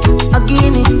 baby, you.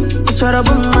 Again, it's a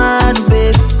boom, mad,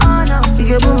 baby. You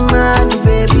get boom, mad,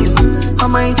 baby, you.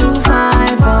 Am I too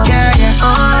fine for? Yeah,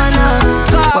 oh, no.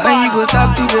 When you go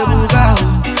talk to the buga,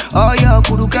 oh, your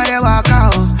kudu kare waka,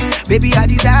 baby, I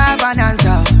deserve an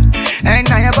answer. And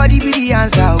now your body be the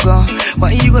answer, go.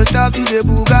 When you go stop to the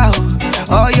buga,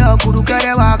 oh your kuru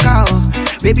kere waka,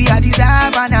 baby I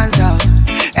deserve an answer.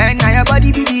 And now your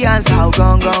body be the answer,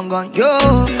 gone. Yo,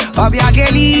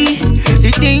 Obiageli,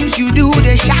 the things you do,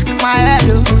 they shock my head,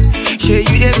 Show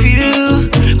you the feel,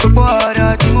 the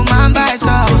border to my by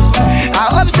so. I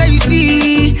hope so you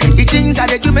see, the things that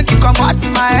they do make you come out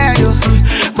my head,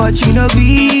 But you know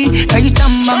be, can you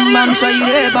stand bam, so you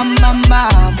there bam.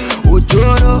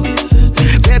 Ojoro,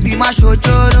 baby mash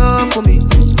ojoro for me.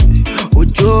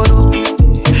 Ojoro,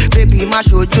 baby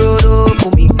mash ojoro for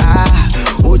me.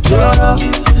 Ojoro,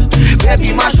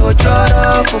 baby mash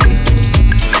ojoro for me.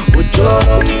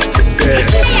 Ojoro,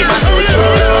 baby mash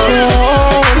ojoro.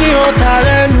 Oni o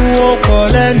talenu o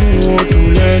kolenu o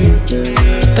tulenu.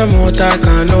 Tamota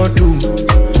cannot do.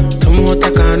 Tamota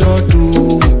cannot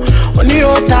do. Oni o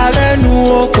talenu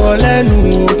o kolenu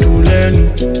o tulenu.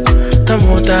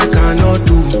 Tamota cannot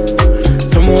do.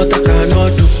 Tamota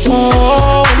cannot do.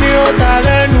 Oh, oni o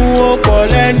talenu o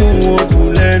kolenu o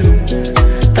tulenu.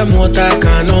 Tamota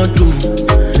cannot do.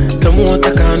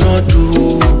 Tamota cannot do.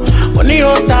 Oni o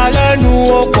talenu o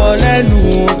kolenu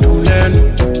o tulenu.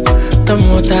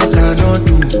 Tamota cannot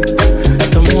do.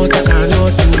 Tamota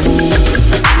cannot do.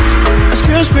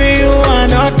 Excuse me, you are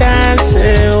not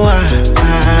dancing. Why?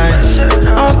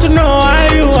 I want to know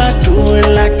how you are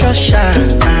doing like you're shy.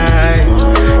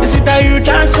 Is it that you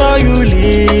dance or you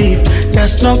leave?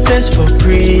 There's no place for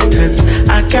pretense.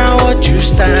 I can't watch you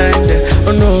stand there.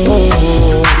 Oh no.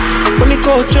 When you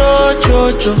go jo,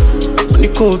 when you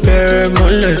go bury my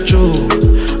jo.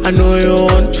 I know you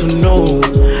want to know.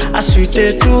 I sweet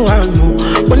they do I know.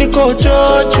 When you go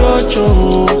jo.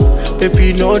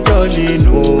 Baby, no darling,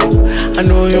 no. I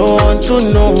know you want to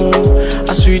know.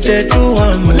 I sweet they do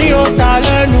I'm money o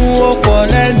talenu o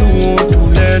kolenu o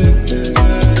tulenu.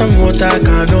 Tamota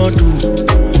cannot do.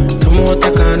 Tamota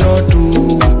cannot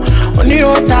do. Money o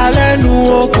talenu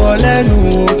o kolenu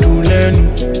o tulenu.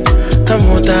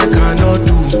 Tamota cannot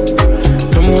do.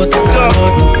 Tamota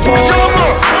cannot do.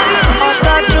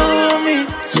 Start doing me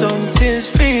something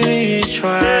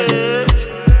spiritual.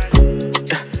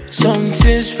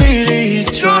 Something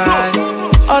spiritual.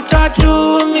 Oh, that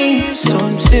do me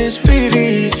something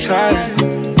spiritual.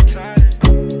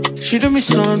 She do me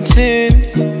something.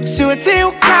 See what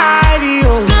you carry,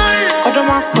 oh. Oh, don't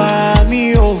make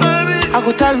me, oh. I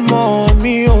go tell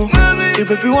mommy, oh. The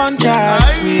baby want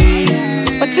just me.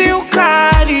 But you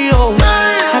carry, oh.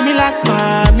 I me like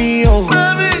me, oh.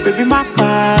 Baby, make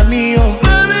me, oh.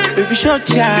 Baby, show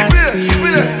just see.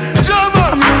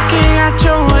 I'm looking at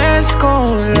your waist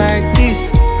going like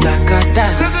this, like a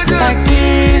that, like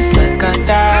this, like a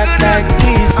that, like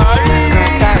this, like a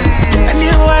that.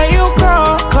 Anywhere you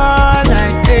go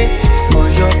like this for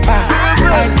your back,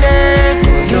 like this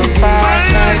for your back,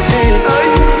 like this.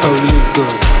 Holy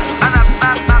God,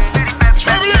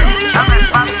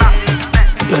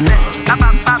 you know.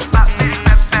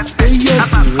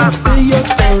 Pay your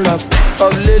rap, oh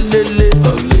lele,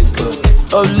 oh God,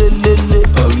 oh lele,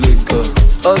 oh God.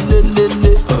 Oh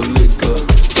lele, oh God,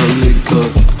 oh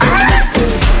God,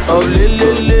 oh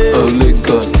lele, oh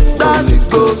God, that's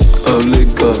good, oh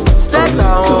God, set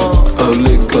down, oh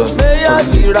God, may I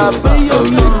be rapping, oh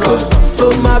God, to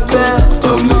my bed,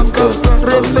 oh God,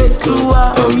 repetua,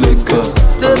 oh God,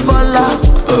 the balla,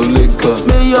 oh God,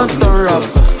 may you turn rap,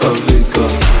 oh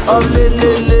God, oh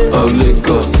lele, oh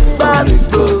God, that's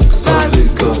good, oh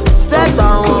God, set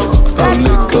down, oh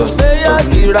God, may I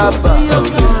be rapping, oh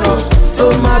God.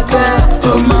 Toma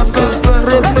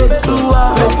repetua,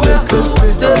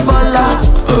 the balla,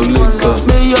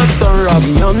 may your turn rap.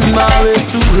 On my way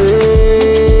to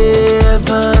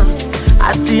heaven, I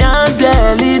see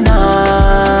Angelina.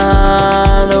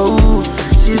 Oh,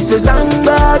 she says I'm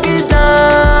back in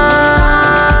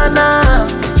Ghana.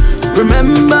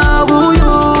 Remember who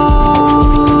you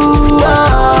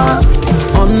are.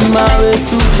 On my way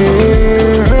to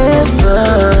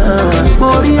heaven,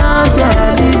 Mori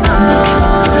Angelina.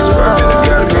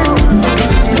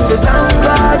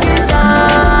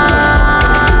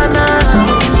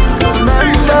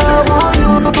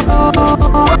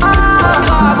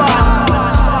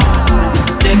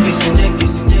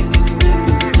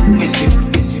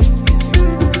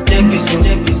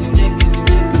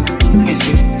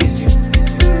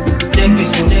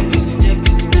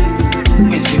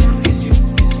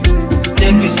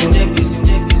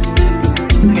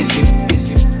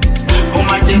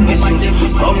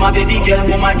 Oh my baby girl,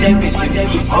 mama jack busy.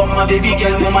 Oh my baby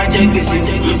girl, mama jack busy.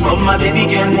 Oh my baby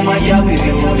girl, mama ya with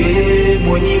you.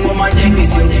 Money, mama jack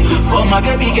busy. Oh my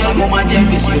baby girl, mama jack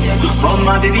busy. Oh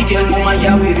my baby girl, mama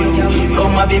ya with you. Oh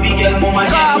my baby girl, mama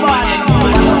jack busy.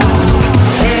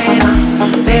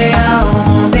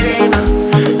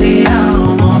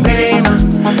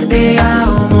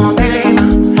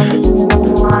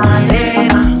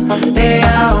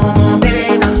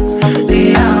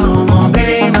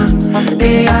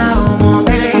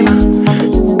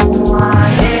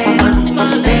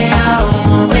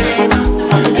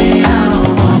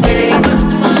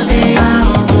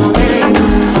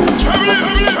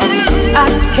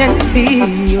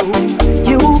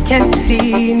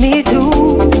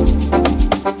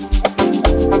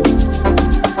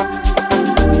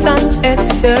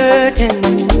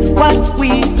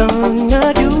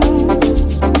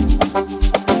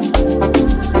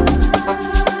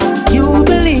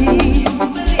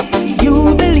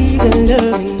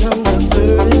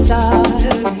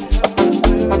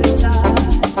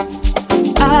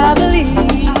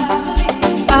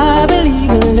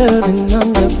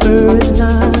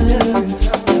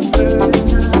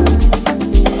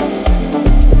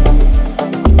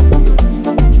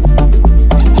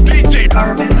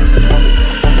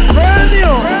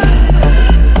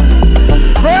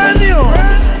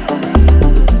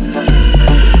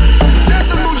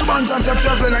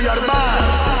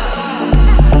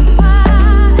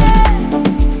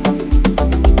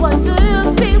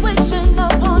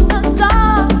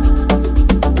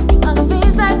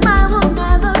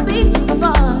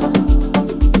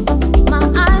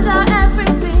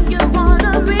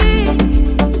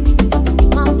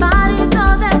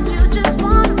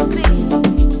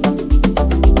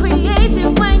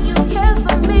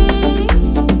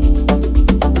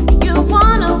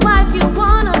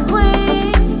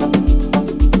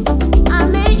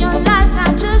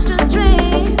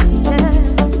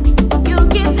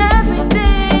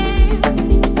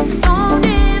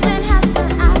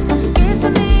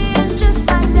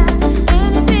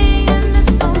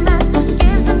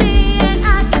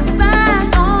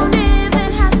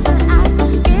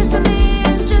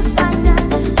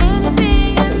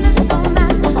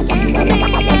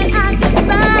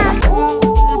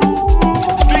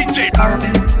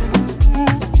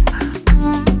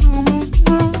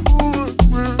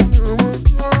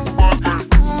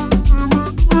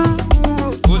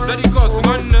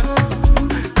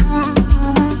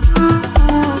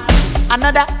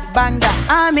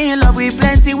 I'm in love with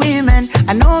plenty women.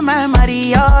 I know my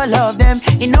marry all of them.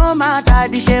 It no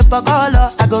matter the shape or color.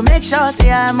 I go make sure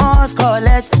say I must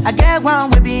collect. I get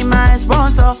one will be my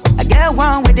sponsor. I get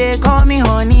one where they call me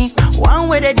honey. One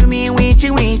where they do me winchy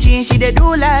winchy. She they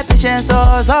do like patience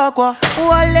or zoko.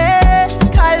 Wale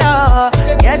color.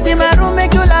 Get in my room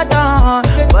make you la down.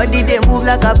 Body they move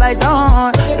like a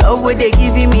python. Love where they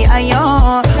giving me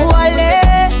iron.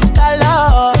 Wale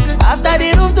color. After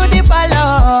the roof to the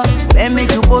palace. Then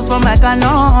make you post for my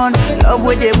canon. Love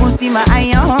where they boosting my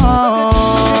iron.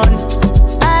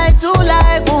 I too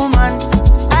like woman.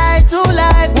 I too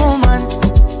like woman.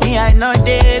 Me I know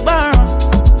they burn.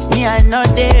 Me I know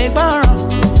they burn.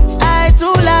 I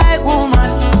too like woman.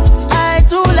 I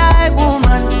too like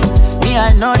woman. Me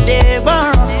I know they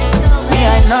burn. Me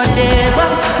I know they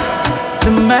burn.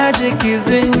 The magic is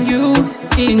in you,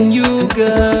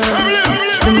 girl.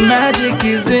 The magic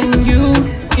is in you,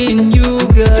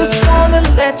 girl. Just wanna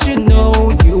let you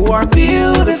know you are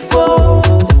beautiful.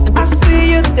 I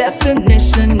see your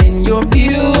definition and you're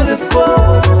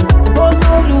beautiful.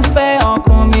 Olólùfẹ́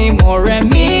ọkàn mi more and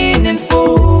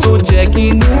meaningful. So jẹ́ kí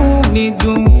inú mi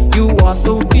dùn, you are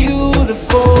so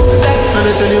beautiful. I'm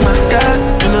gonna tell you my God,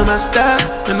 you know my style,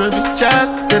 you know the chance,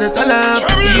 then it's all I'm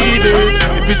baby.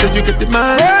 If you say you get the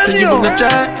mind, then you wanna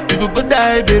try, you go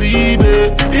die, baby.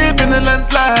 You've been a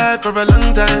landslide for a long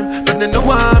time, but then no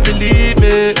one believe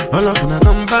it. All of when I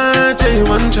come back, you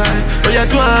one try, but you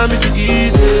do I'm if it's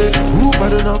easy. Who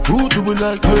bad enough, who do we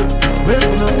like,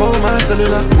 waking up all my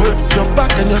cellular, your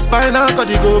back and your spine, how could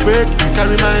you go break,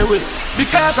 carry my weight,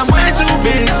 because I'm way too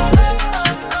big.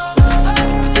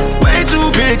 Too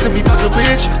big to be fucking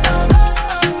with you.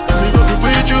 Let me go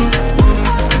with you.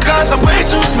 Because I'm way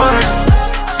too smart.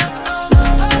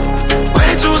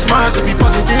 Way too smart to be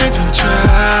fucking with you.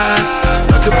 Try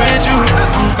fucking with you.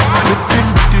 The thing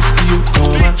this you,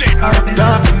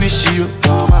 don't finish you,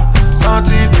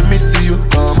 something let me see you,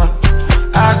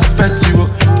 I suspect you,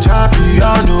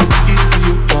 champion, no easy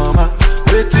you,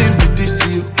 waiting with this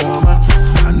you,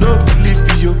 I know believe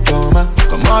you,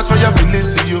 come out for your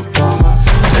feelings, you,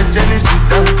 Jelly sit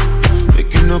down,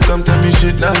 make you no come tell me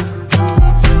shit now.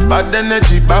 Bad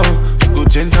energy bow, go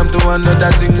change them to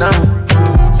another thing now.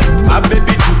 My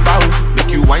baby too bow,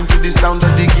 make you whine to the sound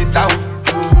of the guitar.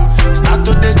 Start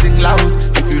to they sing loud,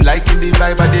 if you like in the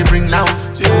vibe they bring now.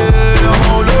 Yeah,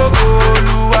 oh logo,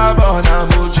 luabona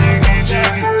mo jiggy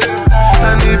jiggy.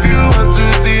 And if you want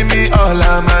to see me all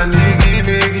I'm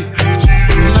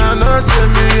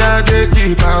I dey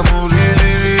keep am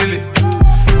really, really.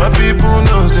 My people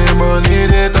know say money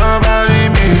they don't bury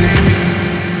me.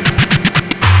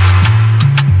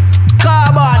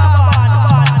 Carbon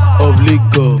of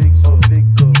Lagos.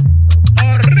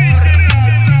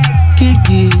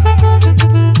 Kiki,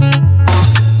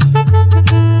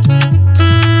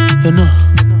 you know.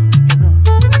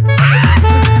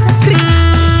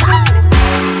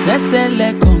 Laissez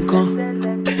les concons.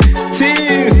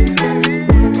 Team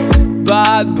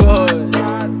Bad boy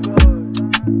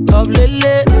of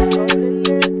Lele,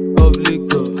 of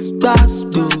Lagos.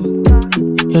 Basco,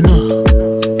 you know.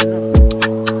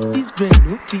 This brain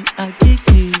no be a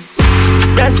kiki.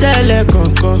 Laissez les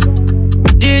concons.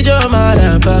 Dijo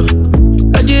Maraba,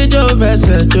 Dijo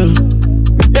Vesejo.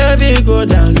 Baby go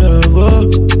down low,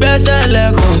 laissez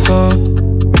les concons.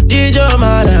 Dijo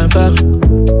Maraba,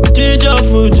 Dijo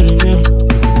Fuji.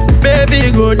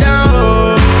 Baby go down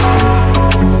low.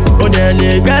 Oh, there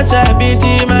is a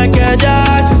beauty, Michael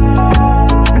Jackson.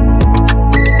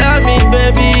 Tell me,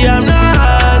 baby, I'm not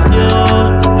asking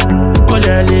you. Oh,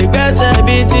 there is a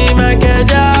beauty, Michael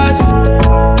Jackson.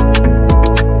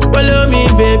 Follow me,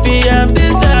 baby, I'm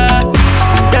still sad.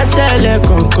 That's a le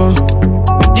concon.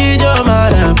 Dijo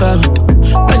Maraba,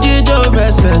 Dijo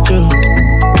Vesejo.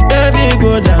 Baby,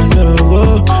 go down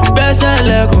low. That's a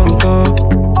le concon.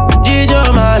 Dijo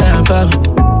Maraba,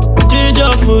 Dijo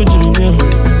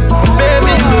Fuji.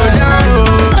 Baby, go down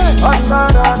low.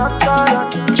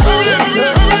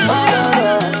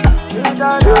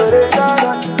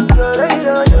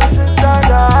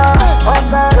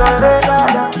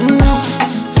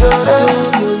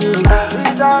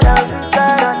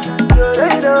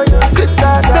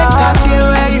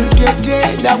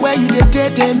 That way you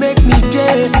did, they make me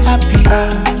dead happy.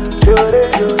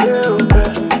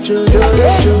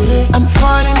 I'm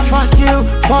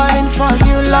falling for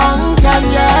you long time,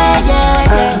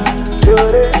 yeah.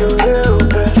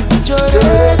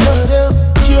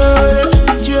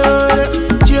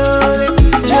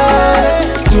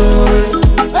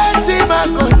 Anything I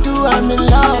can do, I'm in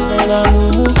love and I'm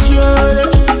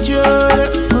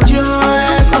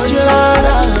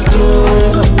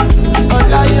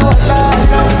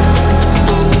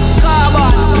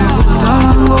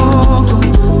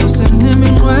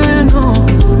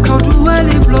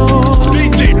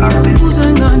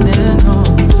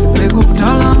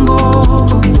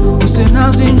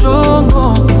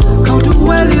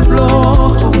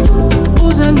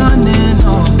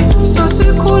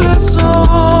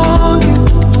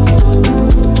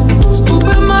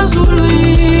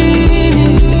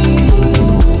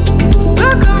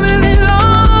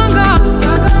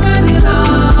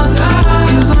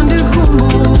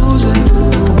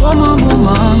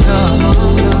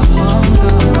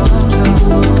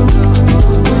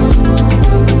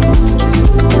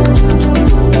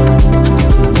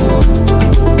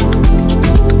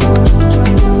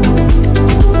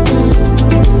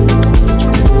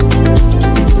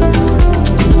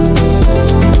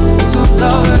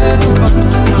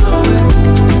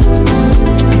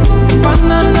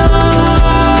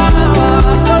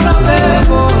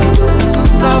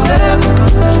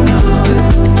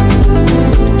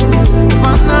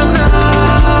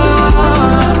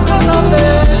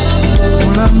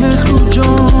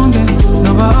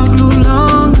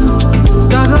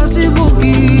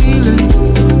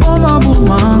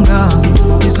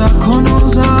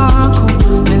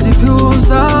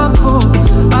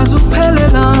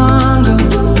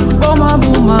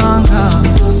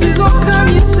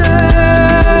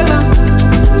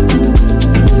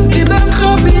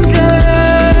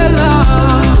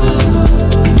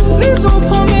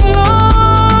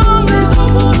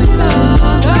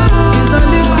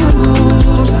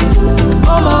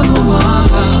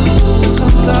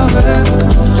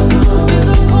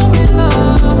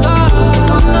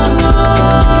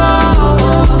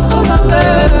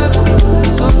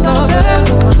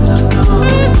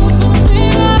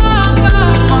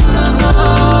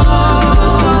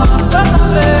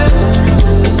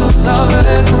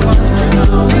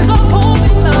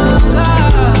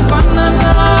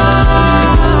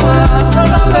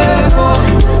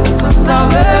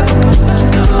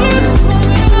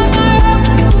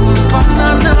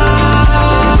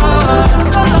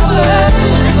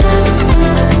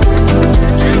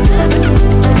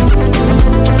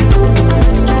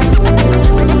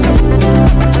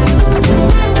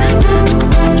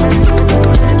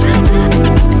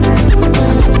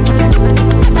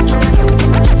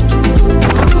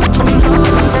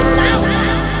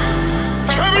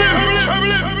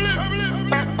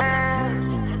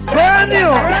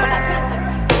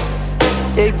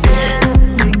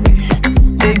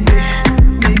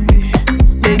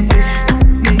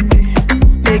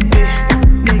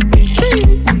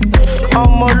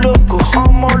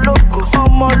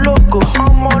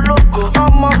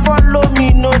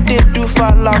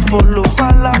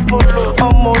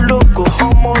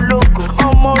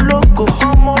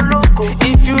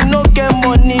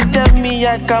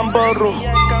can borrow.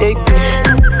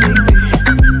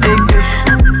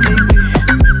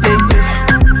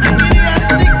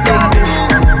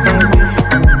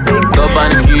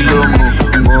 Double kilo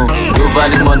mo,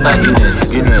 double monta Guinness.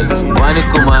 Wani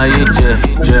kuma ye je,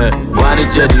 wani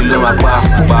je di lo ma pa.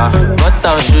 Got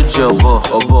out shoot your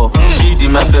obo. She di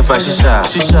ma fe fa shisha.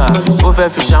 Go fe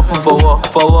fi shampoo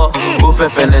for go fe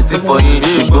Hennessy for you.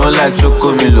 She go like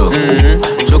Chocomilo.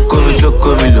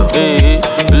 Chocomilo.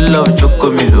 Love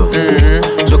Chocomilo.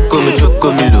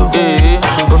 Chocomilo.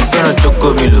 Go fe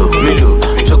Chocomilo.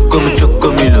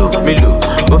 Chocomilo.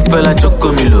 Go fe la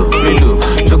Chocomilo.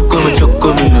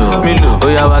 Chocomilo. Oh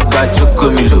yeah, I got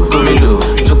Chocomilo.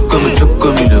 Chocomilo.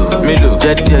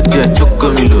 Jet,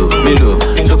 Chocomilo.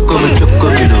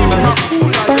 Chocomilo.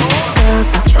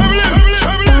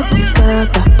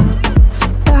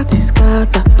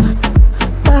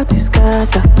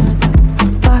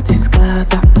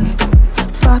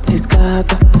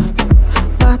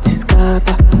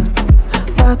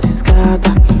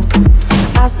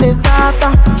 As they start,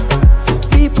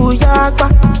 people yagba,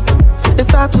 they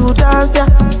start to dance, yeah.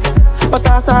 But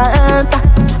as I enter,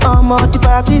 the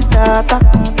party scatter.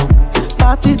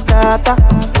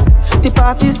 The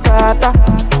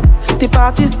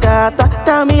party scatter.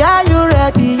 Tell me, are you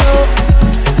ready, yo?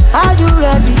 Are you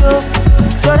ready, yo?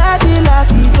 You're ready,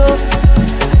 latido.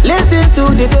 Listen to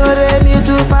the do re mi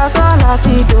to pass all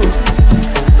latido.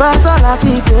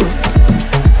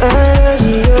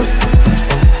 Hey, yo.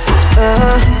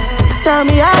 Tell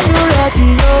me, are you ready,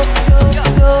 yo?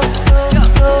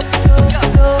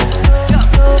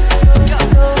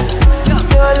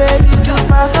 You're ready to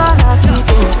pass all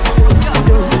latido.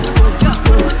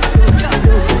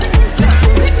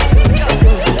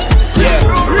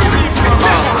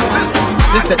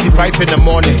 6:35 in the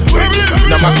morning.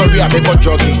 Now my sorry I be go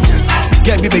jogging.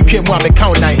 Get me be came one me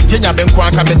count 9. Jenya ben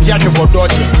kwa ka me tiaje for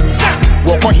dodging.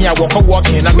 Walk here,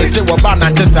 walking. I me say what ban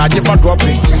and just aje for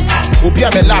dropping. Obi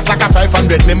a me last aka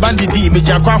 500. Me bandi di me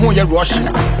jakwa ho ye rush.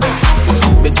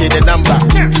 Me take the number.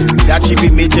 That she be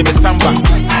me je me samba.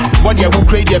 Body who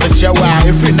crazy me share wa.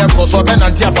 If you never so ben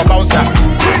anti for bouncer.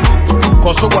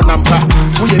 Koso one number.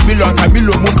 Who ye million ka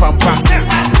million mu pampa.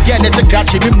 Yeah, there's a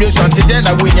catchy me news until then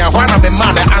I win ya one of me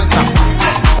man the answer.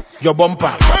 Your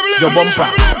bumper.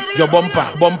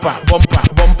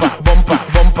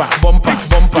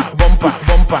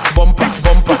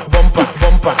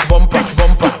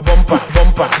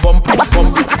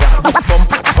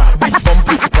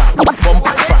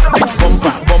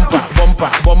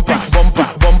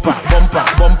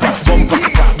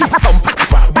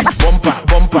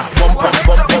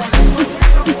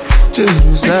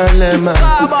 Jerusalem,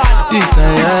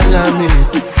 Itayalami,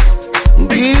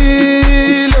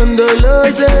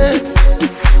 Gilondoloze,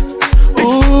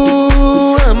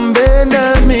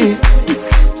 Ambenami,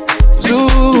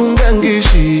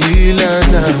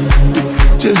 Zungangishilana,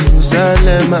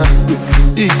 Jerusalem,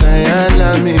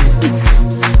 Itayalami,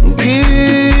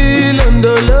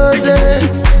 Gilondoloze,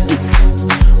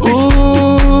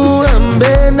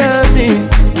 Ambenami,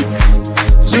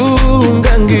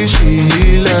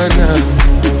 Zungangishilana.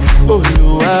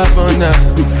 Oluwabona,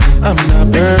 I'm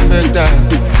not perfect. I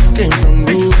came from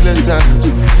ruthless times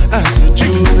as a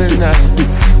juvenile.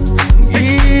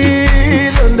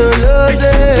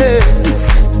 Ilondoloze,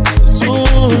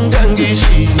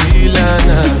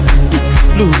 Zungangishilana.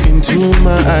 Look into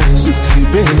my eyes, see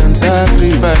pain and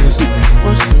sacrifice.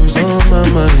 What's goes on my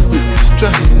mind? Just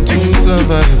trying to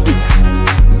survive.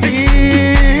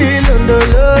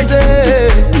 Ilondoloze,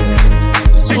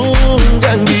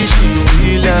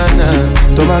 Zungangishilana.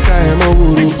 Tomaka ema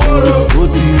wuru,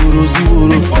 oti wuru si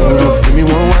wuru. Emi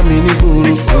won wa mi ni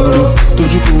buru,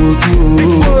 toju ko oju.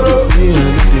 Mi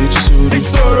ani teji suru,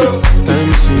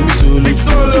 time si mi solu.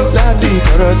 Lati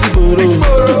ikoro si buru,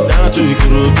 now to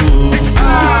ikorodu.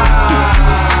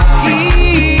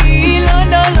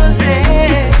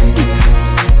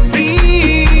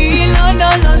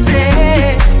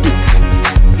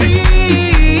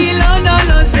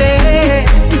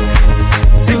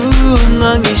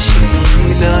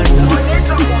 Zungangishilana,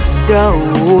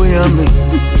 dawo yami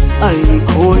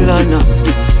ayikholana,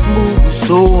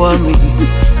 buso wami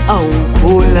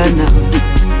awukholana.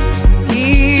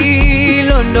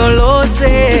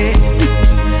 Ilondoloze,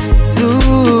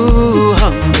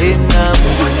 zuhambe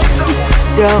nami,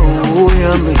 dawo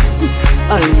yami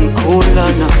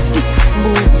ayikholana,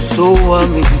 buso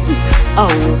wami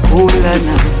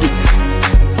awukholana.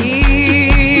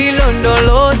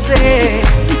 Ilondoloze,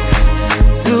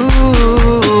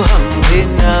 zuhambe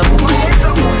nami.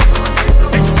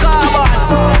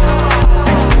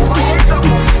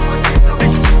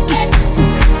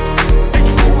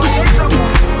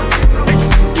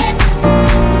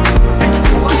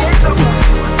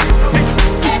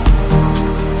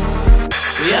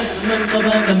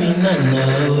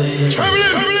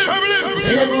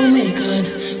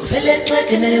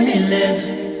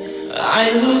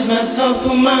 I lose myself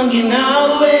among you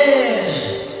now.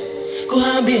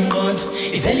 Kuhambi ngqondo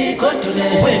ivele igodule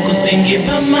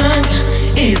wekusingipa amandla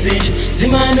izinto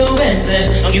zimane wenze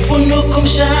ngifuna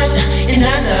ukumshada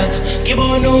inandathu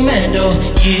ngibona umendo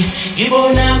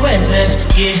ngibona kwenzeka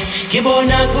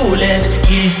ngibona kuvulela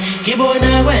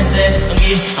ngibona kwenzeka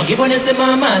ngibona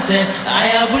semamathe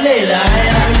ayabulela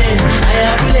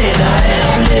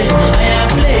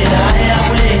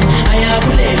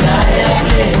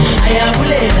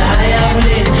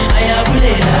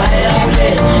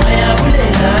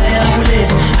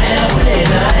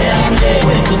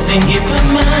kusingipa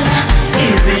amandla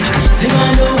izinto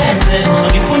zimane wenze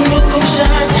ngifuna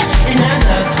ukumshada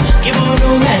inandathu ngibona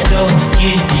umendo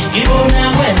ngibona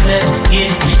kwenze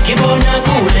ngibona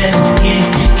kule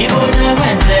ngibona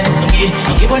kwenze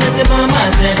ngibona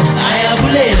semamathe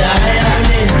ayabulela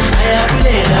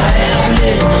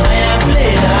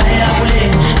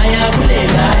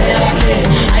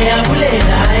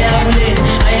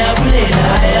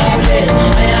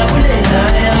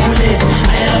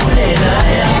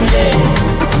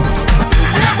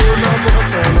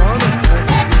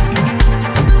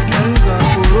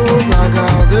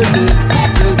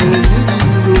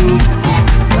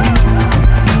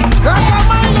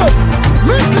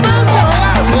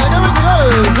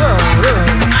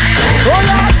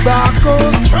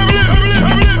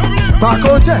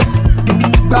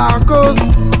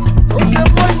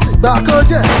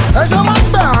Bakoje, ẹ̀ṣọ́ máa ń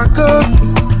gbàkós,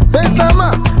 Bẹ́sàmà,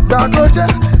 gbàkójẹ́,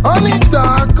 ọ́ní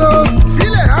gbàkós,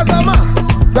 Fílẹ̀ Azama,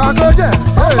 gbàkójẹ́,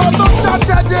 ọmọ tó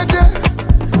cháchá dédé,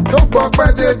 tó gbọ́pẹ́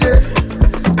dédé,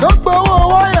 tó gbowó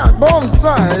wáyà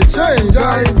gbọ́nsá ẹ̀ṣẹ́ ìjà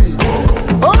ibi.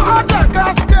 Ó ọ̀dà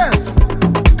casket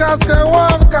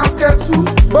 1, casket 2,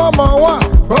 bọ́mọ 1,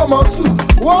 bọ́mọ 2,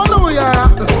 wọnú yàrá,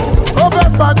 ó fẹ́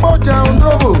fagbó jẹun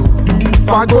dóbò,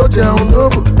 fagbó jẹun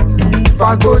dóbò,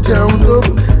 fagbó jẹun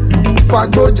dóbò.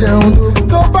 Fagbo jẹun dóbò.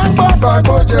 Tó bá ń gbọ́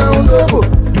fagbo jẹun dóbò.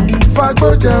 Fagbo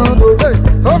jẹun dóbò.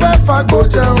 Ó fẹ́ fagbo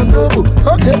jẹun dóbò.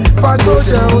 Ok, fagbo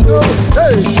jẹun dóbò.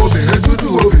 Obìnrin dúdú,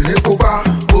 obìnrin pupa.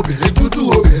 Obìnrin dúdú,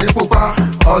 obìnrin pupa.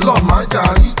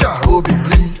 Ọlọ́màjàríjà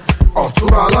obìnrin.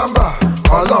 Ọ̀túnba lámbà.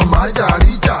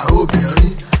 Ọlọ́màjàríjà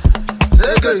obìnrin.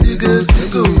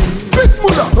 Ségesígesígo.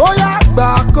 Fitmula. Ó yá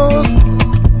gbàkós.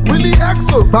 Willie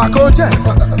Exo. Gbàkójẹ́.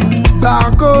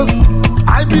 Gbàkós.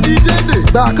 IBD dédé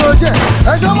gbàkójẹ́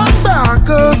ẹ̀ṣọ́ máa ń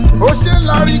gbàkós ó ṣe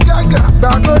Larry Gaga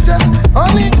gbàkójẹ́ ó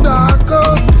ní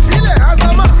gbàkós Fílẹ̀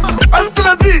Azama.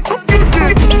 Astalabi.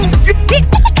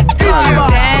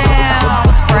 Damn,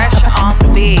 fresh on the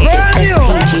beat. It's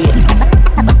STG.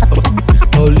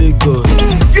 Holy God.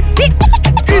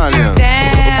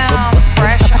 Damn,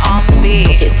 fresh on the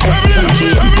beat. It's STG.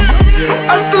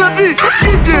 Astalabi.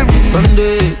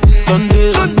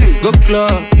 Sunday, go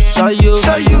club. Shayo,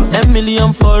 $10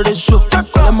 million for the show.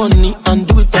 Call money and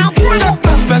do it again.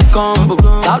 Perfect combo,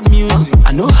 loud music.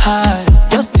 I know high,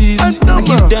 just tips. I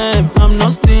give them, I'm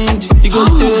not stingy. You go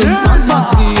take my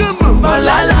free. But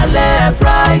la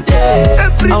Friday.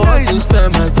 I want to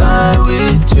spend my time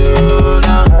with you.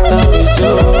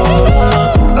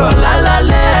 But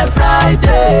la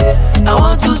Friday. I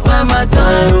want to spend my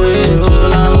time with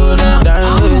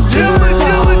you.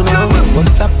 What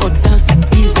type of dance is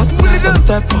this? What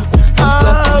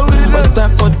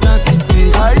type of dance is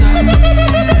this?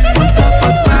 What type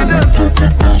of dance?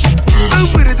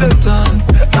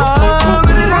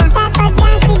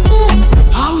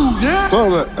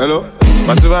 Hello.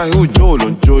 Màsíwá ihò jó ló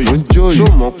ń jó yìí. Ṣó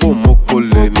mọ̀ pò mọ́ kó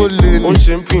lè ní. Ó ń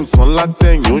ṣe ń fi nǹkan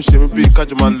látẹ̀yìn. Ó ń ṣe mí bí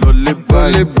kájọ máa lọ lé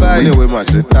báyìí. Ó ní ìwé màá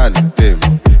ṣe tá ní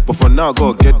tèmi. But for now,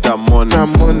 go get that money.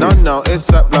 Now,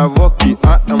 ASAP like Rocky.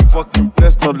 I am fucking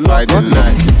blessed, not lucky.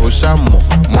 Oh, Shamo,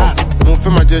 mo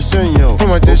fẹ́ máa jẹ ṣẹ́yìn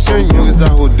o. Is I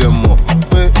hold them up.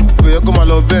 Pé yẹ kó máa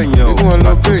lọ bẹ́ẹ̀ yẹn o.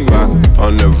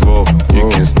 On the road, you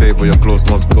can stay, but your clothes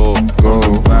must go.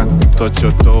 Go back, touch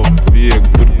your toe. Be a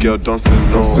good girl, don't say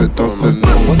no. Don't say no.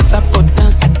 What type of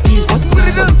dance is this?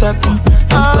 What type of dance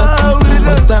is this?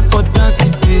 What type of dance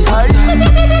is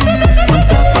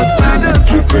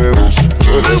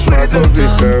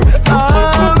this?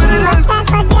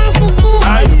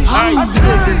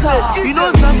 You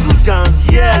know some good dance,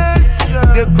 yes.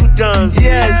 They good dance,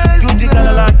 yes. Do the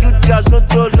galala, do jazz, don't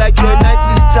talk like your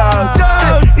 90s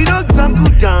child. You know some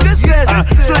good dance, yes.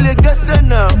 So les gars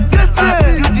now, do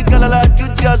the galala, do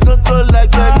jazz, don't talk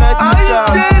like your 90s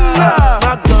child.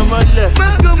 Makamale,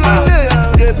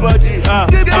 the body,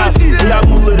 ya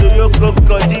move the yoko,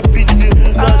 the pity,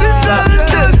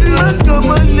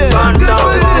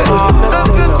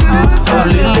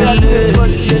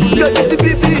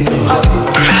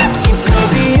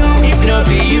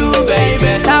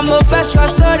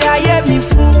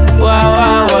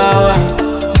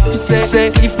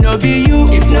 if no be you,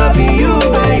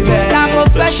 baby. I'm a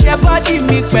fresh your body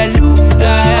me pẹ̀lú.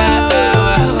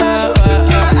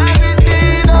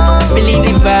 Feeling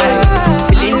the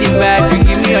vibe, you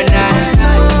give me a night.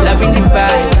 Loving the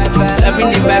vibe,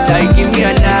 that you give me a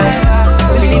night.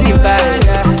 Feeling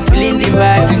the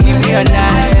vibe, you give me a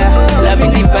night.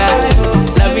 Loving the vibe,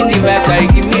 that you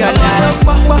give me a night.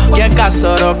 Jẹ́ ká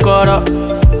sọ̀rọ̀ kọ́rọ̀,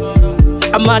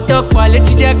 àmọ́ àtọ́pọ̀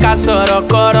létí jẹ́ ká sọ̀rọ̀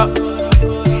kọ́rọ̀.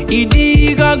 Ìdí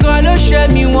gangan ló ṣe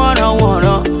mí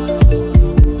wọ̀nràn.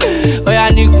 Oya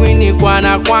ni queen ni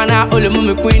kwana, ole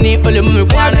mumi queen ni, ole mumi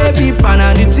kwana. Baby pana,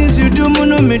 the things you do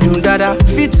munu mi dun dada.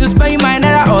 Fit to spend my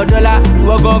naira or dollar,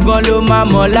 ìwọ gangan ló máa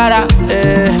mọ̀ lára.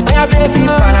 Oya baby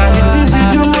pana, the things you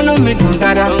do munu mi dun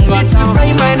dada. Fit to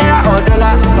spend my naira or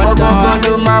dollar, ìwọ gangan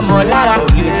ló máa mọ̀ lára.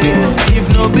 If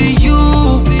no be you,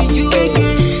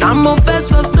 I'm a first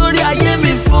story I hear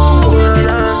me phone.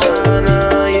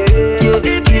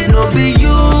 If no be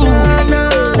you,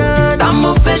 I'm a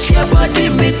fetch your body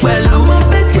make well.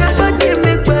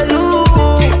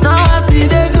 Now I see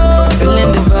they go. I'm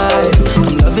feeling the vibe, I'm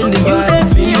loving the vibe.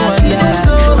 See you and I.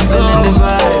 I'm feeling the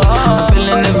vibe, I'm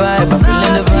feeling the vibe. I'm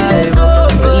feeling the vibe,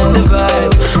 I'm feeling the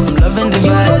vibe. I'm loving the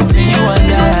vibe. See you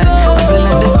and I. I'm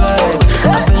feeling the vibe,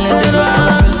 I'm feeling the vibe. I'm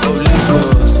feeling the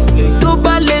Ghost. Tó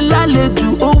bá lè lálẹ́ jù,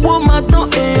 owó máa tán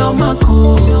èèyàn máa kú.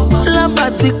 Lábà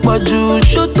ti pọ̀ jù,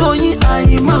 ṣótó yín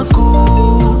àyè máa kú.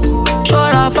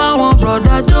 Ṣọ́ra fáwọn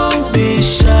brother, don't be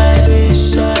shy.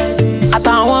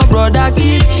 Àtàwọn brother,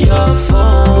 keep your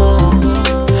phone.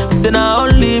 Say na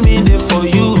only me dey for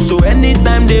you, so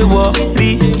anytime they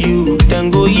worry you, then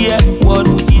go hear what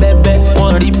bẹ́bẹ́,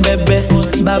 wọ́n rí bẹ́bẹ́.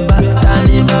 Bàbá ta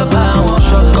ni bàbá wọn?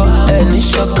 Ṣọkọ ẹni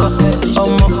ṣọkọ,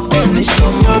 ọmọ ẹni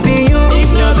ṣọmọ.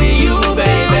 If no be you,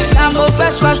 baby. I'm a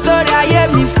first story I hear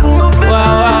me fún.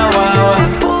 Wow.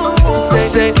 Say,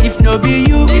 if no be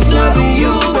you, baby.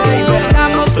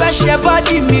 I'm a flash your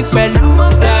body me pẹ̀lú.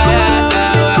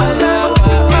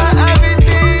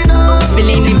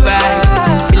 Feeling the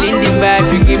vibe,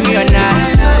 you give me a night.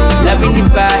 Loving the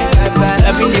vibe,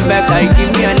 that you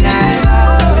give me a night.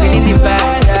 Feeling the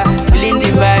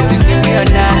vibe, you give me a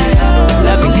night.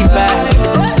 Loving the vibe,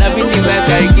 that you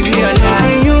give me a night.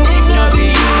 If no be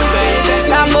you, baby.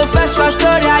 I'm a first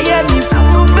story I hear me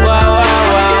from. Wow.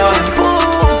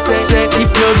 Say, if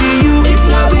no be you,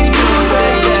 baby.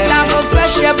 I'm a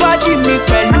fresh your body me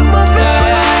pẹ̀lú.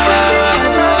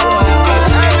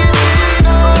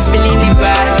 Feeling the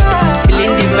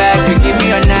vibe, you give me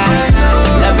a night.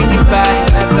 Loving the vibe,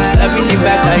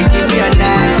 that you give me a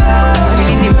night.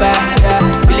 Feeling the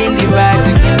vibe,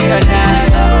 you give me a night.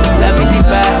 Loving the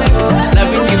vibe,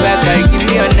 that you give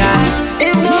me a night.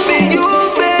 If no be you,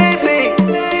 baby.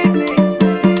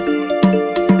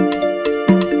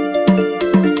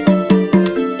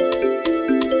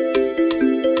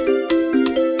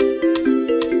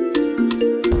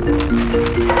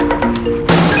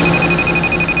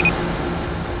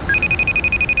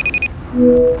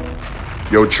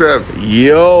 Yo, Trev.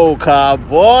 Yo,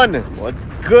 Carbon. What's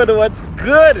good?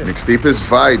 Mixtape is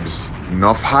vibes.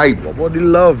 Enough hype. What about the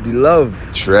love?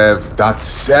 Trev, that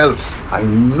self. I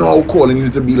know calling you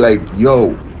to be like,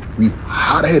 yo, we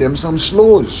had to hit him some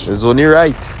slows. It's only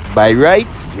right. By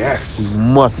rights, yes, we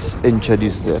must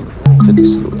introduce them to the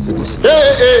slows.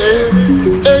 Hey.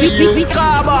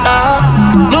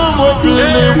 No more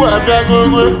play,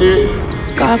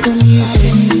 Gaga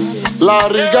music.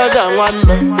 Larry Gaga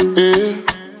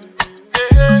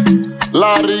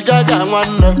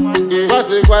nwanne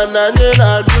Kwasi kwana nye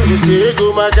na adu isi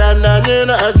ego maka na nye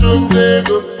na achụ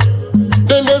ego.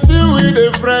 Then they see we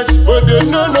dey fresh, but they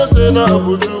no say no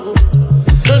bujugu.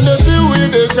 Then they see we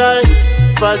dey shine,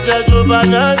 faja juba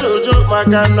na jojo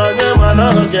maka na nye mana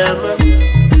ogeme.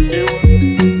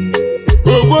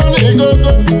 Ogwo ni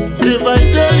gogo, if I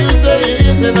tell you say it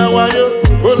is in our yo,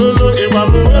 ololo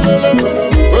imamu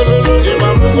ololo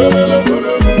imamu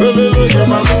ololo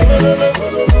imamu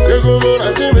ego mo na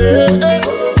ti me,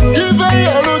 if I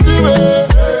alo ti me,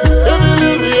 if you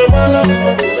leave me your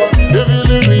malama, if you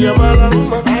leave me your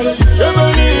malama,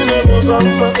 ebony in the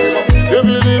musamba, if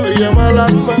you leave me your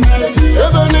malama,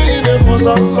 ebony in the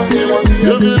musamba,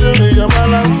 if you leave me your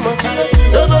malama,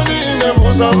 ebony in the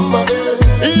musamba,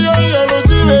 iyo alo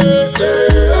ti me,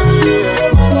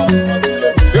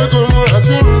 ego mo na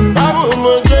ti me, abu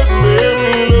mo je me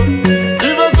lo,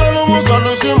 if I solo mo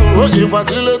solo shi mo oji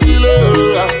patile tile,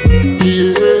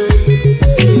 yeah.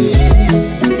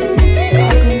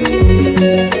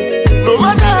 No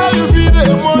matter how you feed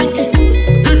a monkey,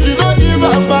 if you don't give a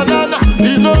banana,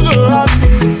 he no go happy.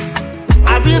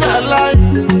 I've been alive.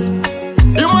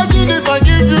 Imagine if I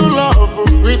give you love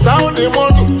without the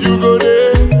money, you go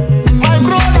there. My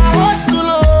brother.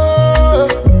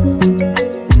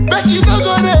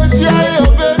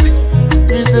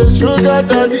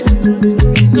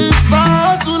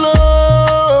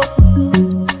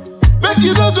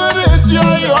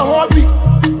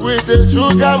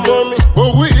 sugar mommy.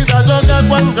 Oh, we eat a jogger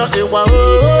quanga, ewa,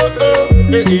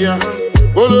 yeah.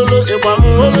 Ololo, ewa,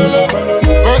 ololo,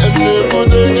 my enemy,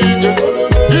 Odegige.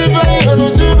 Give a yellow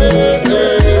chibe,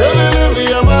 we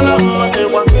are Malama,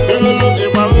 ewa,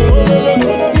 ewa, ololo,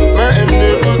 my enemy,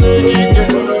 Odegige.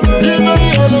 Give a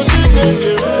yellow chibe,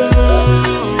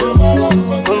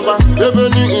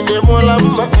 Ebony in the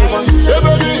Molamba,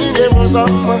 Ebony in the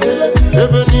Mozamba,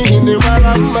 Ebony in the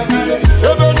Malamba,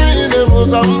 Ebony in the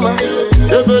Mozamba,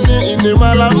 Ebony in the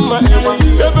Malamba,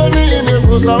 Ebony in the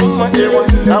Mozamba,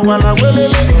 Amala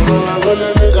Welele,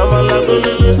 Amala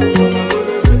Welele,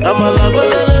 Amala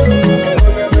Welele,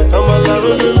 Amala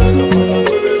Welele.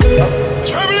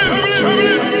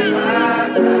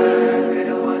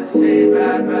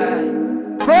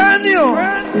 Brand new.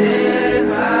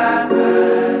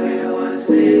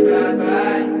 Say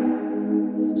bye-bye.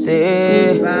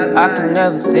 Say, I can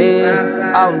never say,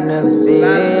 I'll never say.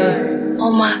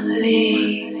 On my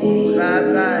lead.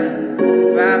 Bye-bye,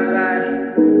 bye-bye,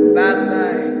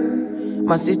 bye-bye.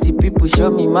 My city people show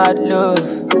me mad love,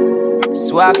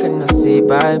 so I cannot say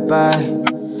bye-bye.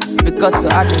 Because so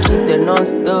I they give them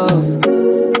non-stop,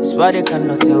 so why they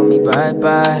cannot tell me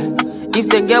bye-bye. If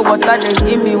they get water, they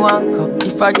give me one cup.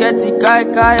 If I get it, kai,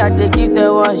 I they give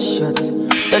them one shot.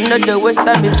 They know the waste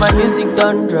time if my music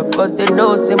don't drop, cause they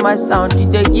know say my sound,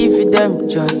 they give you them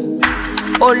joy.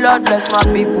 Oh Lord, bless my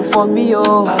people for me,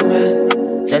 oh amen.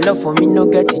 The love for me no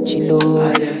get it chill,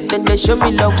 oh. Then they show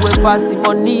me love way pass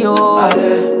money, oh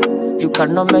amen. You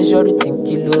cannot measure it in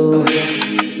kilos.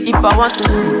 If I want to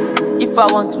sleep, if I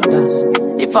want to dance,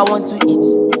 if I want to eat,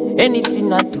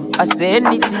 anything I do, I say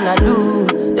anything I do.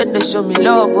 Then they show me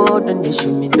love, oh, then they show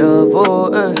me love,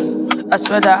 oh, I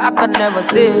swear that I can never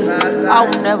say, I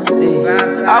will never say,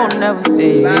 I will never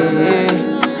say.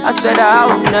 I swear that I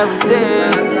will never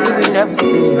say, we will never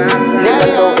say.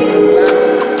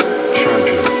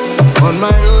 On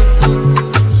my own,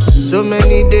 so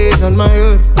many days on my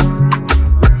own.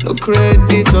 No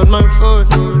credit on my phone.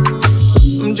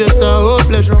 I'm just a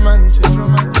hopeless romantic.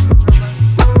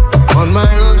 On my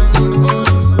own,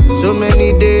 so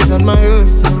many days on my own.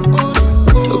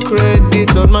 No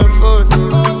credit on my phone.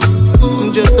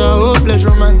 I'm just a hopeless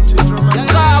romantic.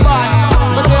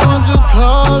 But they want to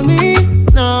call me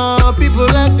now. People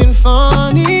acting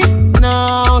funny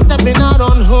now. Stepping out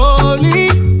on holy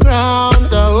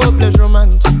ground. A hopeless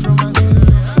romantic.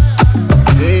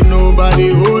 Ain't nobody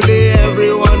holy.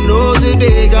 Everyone knows that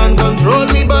they can control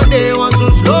me, but they want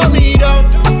to slow me down.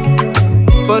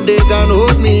 But they can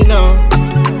hold me now.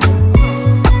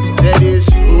 That is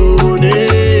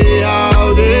funny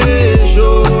how they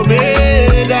show me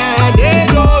that they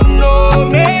don't know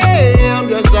me. I'm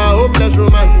just a hopeless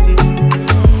romantic.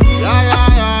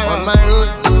 Yeah. On my own,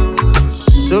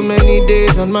 so many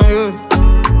days on my own.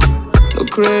 No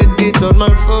credit on my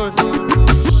phone.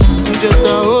 I'm just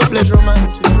a hopeless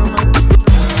romantic.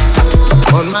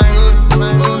 On my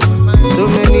own, so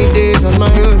many days on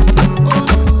my own.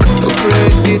 No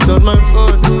credit on my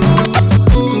phone.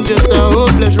 I'm just a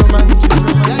hopeless romantic.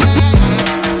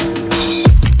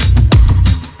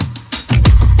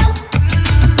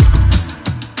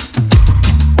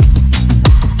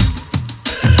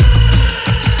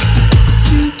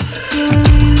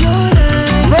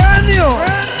 Brand new.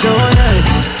 So nice.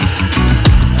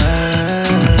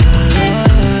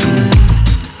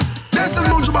 This is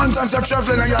Mojo Bantam, I'm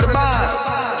traveling and you're the boss.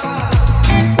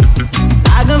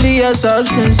 I can be your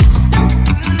substance.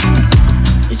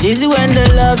 It's easy when the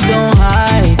love don't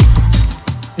hide.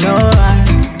 No, I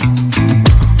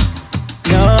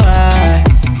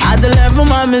had to learn from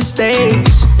my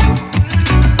mistakes.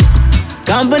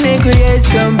 Company creates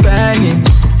companions.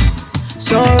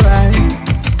 So right,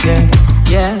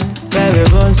 yeah, baby,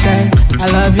 both say I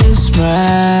love your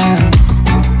smile.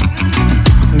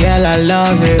 Girl, I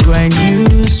love it when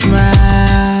you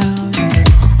smile.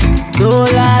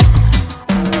 Dolan,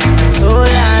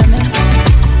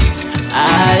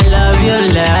 I love your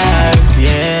laugh,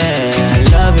 yeah. I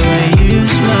love it when you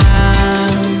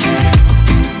smile.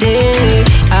 Say,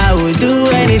 I would do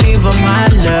anything for my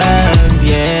love,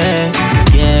 yeah.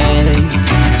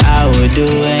 I would do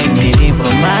anything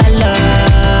for my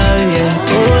love, yeah.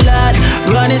 Oh Lord,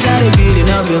 run inside the building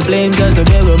up in flames just to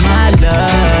be with my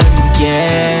love,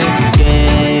 yeah.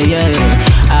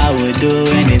 I would do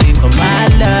anything for my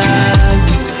love,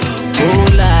 oh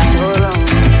Lord.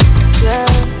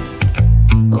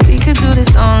 We could do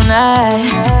this all night.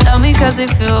 Love me cause it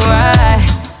feel right.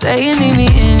 Say you need me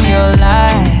in your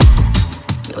life,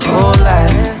 your whole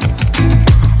life.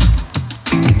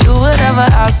 You do whatever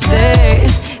I say,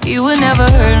 you would never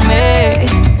hurt me.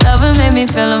 Loving made me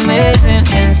feel amazing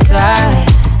inside.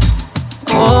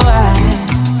 Oh,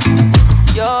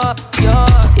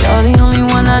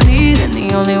 breathe and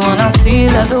the only one I see.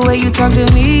 Love the way you talk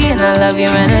to me and I love your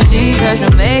energy, cause you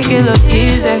make it look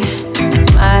easy.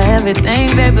 My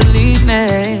everything, babe, believe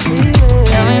me.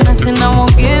 There ain't nothing I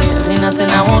won't give, there ain't nothing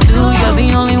I won't do. You're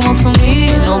the only one for me,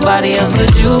 nobody else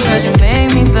but you, cause you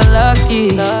made me feel lucky.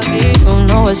 You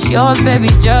know it's yours, baby,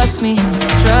 just me.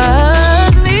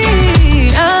 Trust me,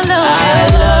 I know I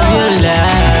love your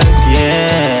laugh,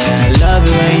 yeah. I love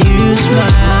it when you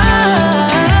smile.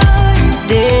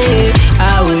 Say, I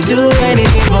would do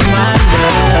anything for my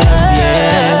love,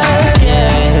 yeah,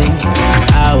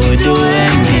 yeah. I would do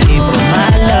anything for my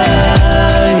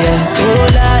love, yeah. Oh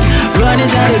Lord, run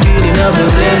inside the building of the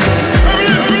flame.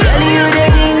 Girl, you dey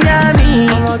ginger me,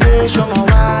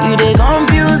 you dey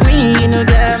confuse me, you know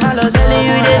get my love. Girl,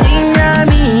 you dey ginger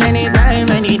me, anytime,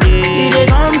 any day. You dey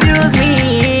confuse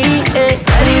me,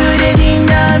 girl, you dey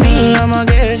ginger me, you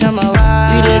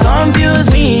dey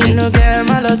confuse me, you know get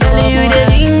my love. Girl, you dey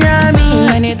ginger me,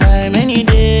 anytime, any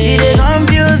day. You dey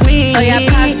confuse me. Oh yeah,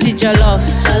 pass the jollof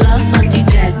on the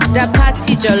jet. That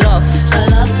party jollof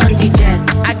on the jet.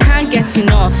 I can't get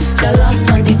enough jollof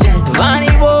on the jet.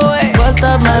 Funny boy, bust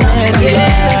up my medulla.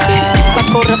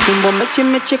 Bakora fimbo mechi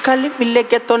mechi kali vile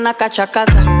geto na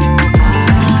kachakaza.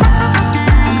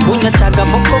 Bunya chaga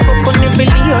boko boko ni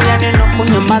bilio ya neno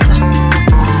kunyamaza.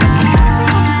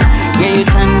 Yeah, you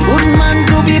turn good man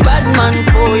to be bad man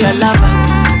for your lover.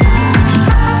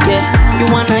 Yeah, you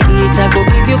wanna eat, I go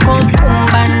give you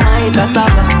cucumber and my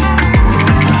cassava.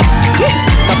 Yeah,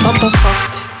 katoto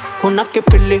soft, huna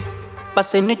kepele.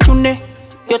 Base ni chune,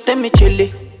 yote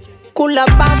michele. Kula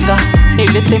baga,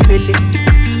 nilete mbele.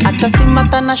 Acha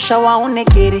simata na shawa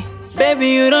unekere. Baby,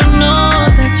 you don't know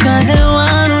that you're the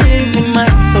one who lives in my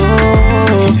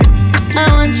soul. I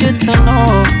want you to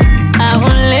know I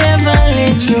will never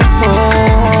let you go,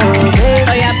 baby.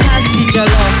 Oh yeah, pass the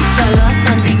jollof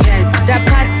on the jet. That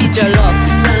party jollof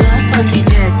on the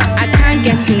jet. I can't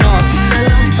get enough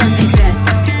jollof on the jet.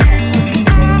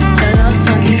 Jollof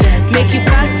on the jet. Make you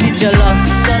pass the jollof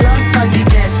on the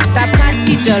jet. That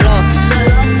party jollof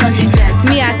on the jet.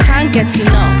 Me, I can't get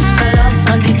enough jollof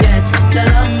on the jet.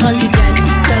 Jollof on the jet.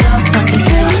 Jollof on the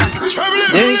jet.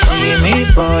 They see me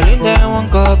balling, they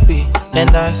won't copy.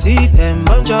 And I see them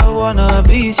bunch of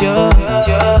wannabes,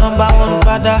 yeah. Number one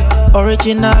father,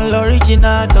 original,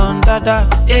 don't dada.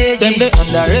 Them they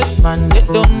underrate, man, they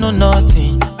don't know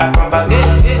nothing. I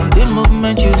propagate the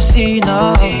movement you see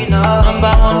now.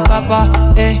 Number one papa,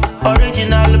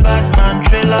 original bad man,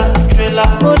 thriller.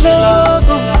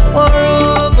 Mologo,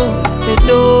 morogo, they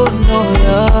don't know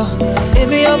ya.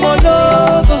 Baby, I'm a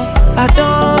logo, I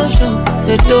don't show,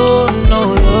 they don't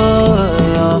know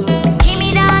ya. Give me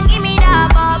that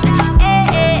bump,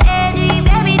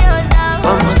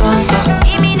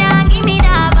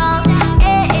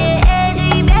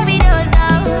 baby, those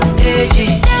down. Do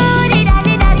the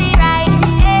daddy right,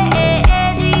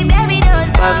 baby, those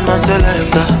down. Bad man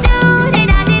selector. Do the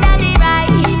daddy right,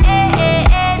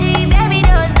 baby,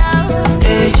 those down.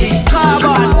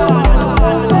 Carbon.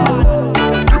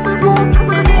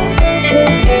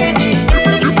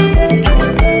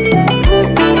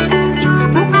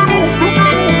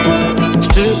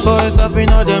 Street boy topping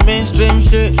all the mainstream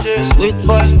shit. Sweet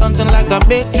boy stunting like the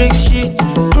Matrix shit.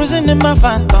 Cruising in my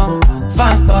phantom.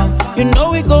 You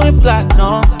know we going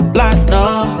platinum.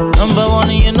 Number one,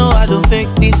 you know I don't fake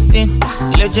this thing.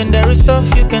 Legendary stuff,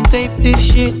 you can tape this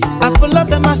shit. I pull up,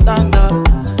 then I stand up.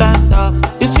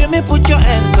 You see me, put your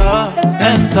hands up.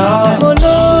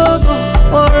 Mologo,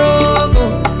 morogo,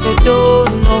 they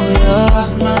don't know ya.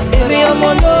 Baby, I'm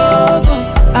a logo,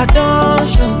 I don't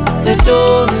show, they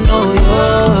don't know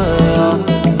ya.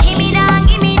 Give me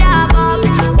that bump,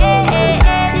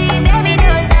 baby,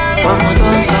 those down. Vamos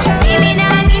danza. Give me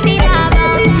that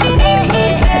bump,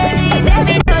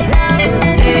 baby, those down. Do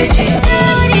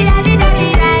the daddy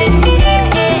right,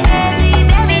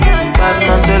 baby, those down. Bad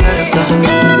man selector. Do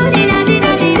the daddy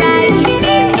right,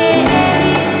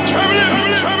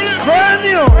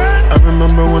 I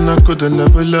remember when I couldn't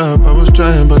level up. I was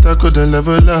trying, but I couldn't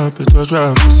level up. It was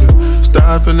rough. So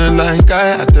start feeling like I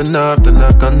had enough, then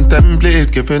I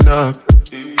contemplate giving up.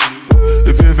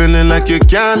 If you're feeling like you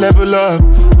can't level up,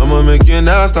 I'ma make you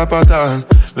not stop at all.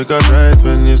 Because right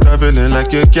when you start feeling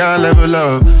like you can't level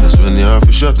up, that's when you have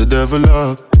to shut the devil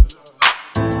up.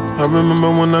 I remember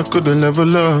when I couldn't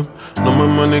level up. No, my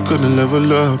money couldn't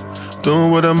level up.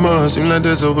 Doing what I must, seem like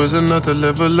there's always another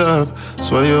level up. That's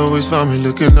why you always find me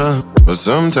looking up. But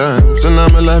sometimes, in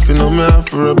my life, you know me, I have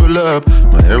to rebel up.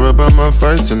 My hair about my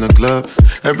fights in the club.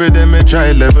 Every day me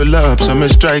try level up. So me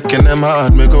striking them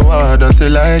hard, me go hard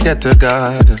until I get to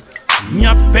God.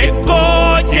 Nya feko,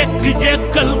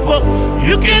 jekalko.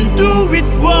 You can do it,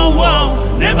 wow.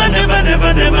 Never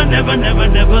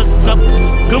stop.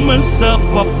 Come on, sir,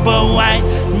 papa, why?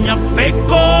 Nya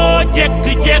feko,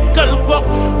 jekalko.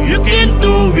 You can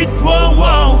do it,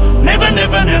 wow. Never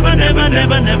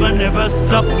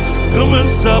stop. Come on,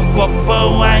 sir, papa,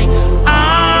 why?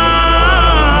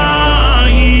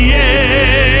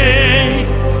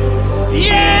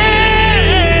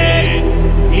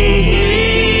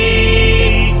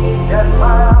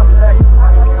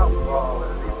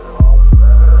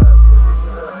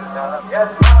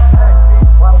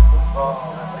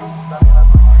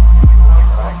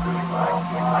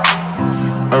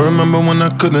 I remember when I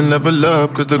couldn't level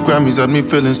up, cause the Grammys had me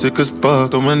feeling sick as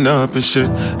fuck, throwing up and shit.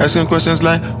 Asking questions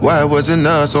like, why wasn't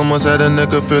us? Almost had a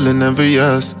nigga feeling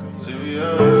envious.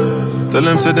 Tell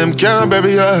them say them can't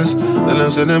bury us. Tell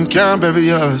them say them can't bury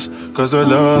us. Cause the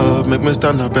love make me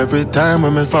stand up every time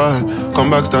when me fall. Come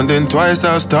back standing twice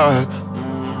as tall.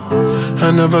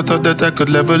 I never thought that I could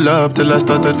level up till I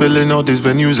started filling all these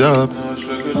venues up.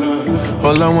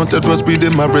 All I wanted was weed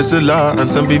in my Brazilla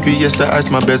and some VVS to ice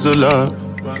my bezel up.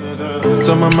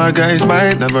 Some of my guys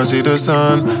might never see the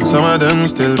sun. Some of them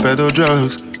still peddle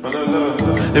drugs.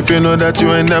 If you know that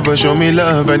you ain't never show me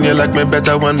love, and you like me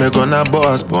better when we're gonna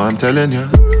boss, boy, I'm telling you.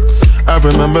 I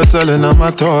remember selling on my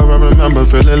tour. I remember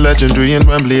feeling legendary in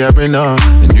Wembley every now.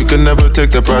 And you can never take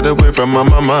the pride away from my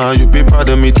mama. You'd be proud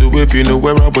of me too if you knew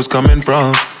where I was coming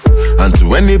from. And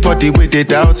to anybody with it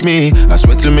doubts me, I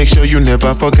swear to make sure you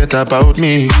never forget about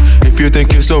me. If you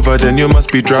think it's over, then you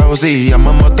must be drowsy. I'm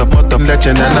a mother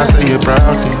legend and I say it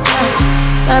proudly.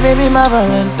 My baby, my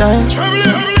Valentine.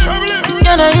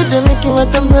 Yeah, now you the make it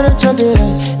with temperature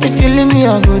days. If you leave me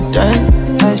a good time,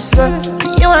 I swear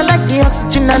you are like the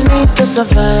oxygen I need to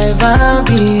survive. I'll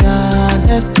be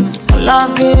honest.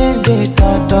 Loving the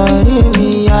thought of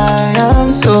me, I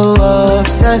am so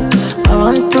obsessed. I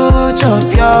want to chop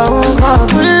your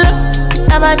bubble.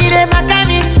 Never did a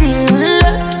mechanic,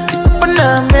 but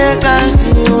now make us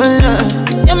feel.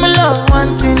 Yeah, my love,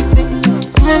 one thing.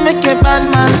 Me make a bad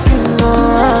man sing.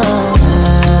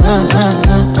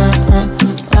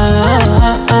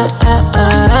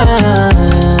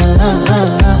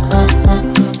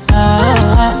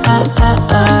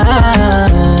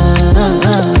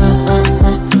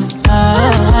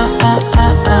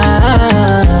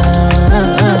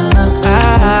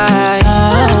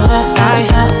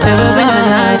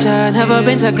 Never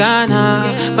been to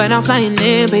Ghana, but I'm flying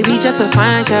in, baby, just to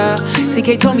find ya.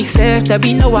 CK told me, Seth, that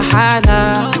we know a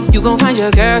holla. You gon' find your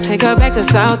girl, take her back to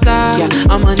South Eye. Yeah,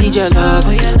 I'ma need your love,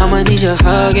 I'ma need your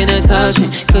hug and a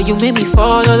touching. Cause you made me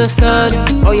fall all of a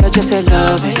sudden. Oh, yeah, just said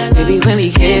love it. Baby, when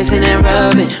we kissing and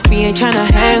rubbing, we ain't tryna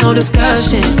have no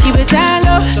discussion. Keep it down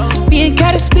low, we ain't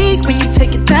gotta speak when you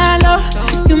take it down low.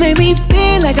 You make me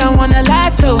feel like I wanna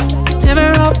lie to.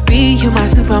 Never off beat, you my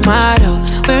supermodel.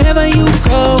 Wherever you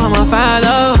go, I'ma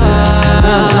follow.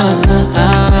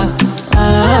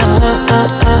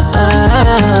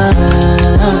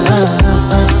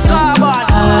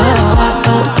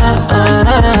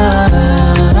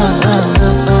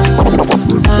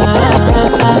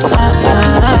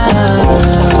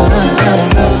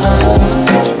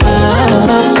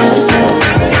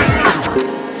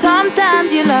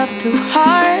 Sometimes you love too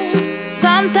hard.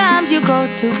 Sometimes you go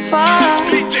too far.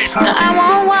 No, I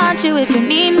won't want you if you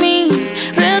need me.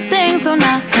 Real things do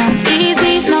not come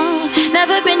easy, no.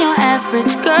 Never been your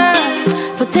average girl.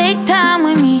 So take time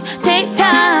with me, take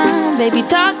time. Baby,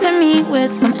 talk to me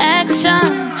with some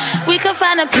action. We could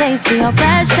find a place for your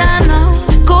passion, no.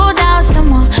 Cool down some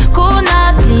more, cool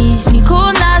now, please me.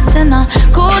 Cool now, sinner,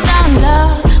 cool down,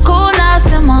 love. Cool now,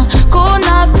 some more, cool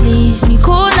now, please me.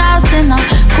 Cool now, sinner,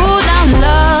 cool down,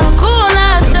 love. Cool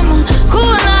now, some more,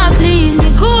 cool now, please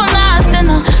me. Cool now,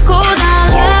 sinner, cool down,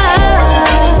 love.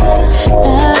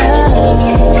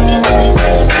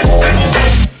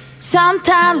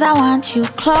 Sometimes I want you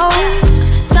close.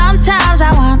 Sometimes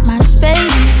I want my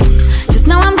space. Just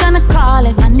know I'm gonna call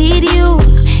if I need you.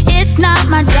 It's not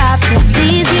my job to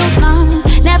please you, no.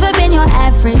 Never been your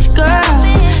average girl.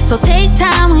 So take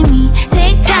time with me,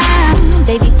 take time.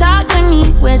 Baby, talk to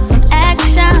me with some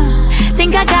action.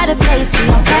 Think I got a place for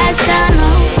your passion, no.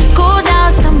 Cool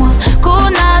down some more, cool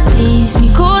now, please me.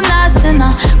 Cool now,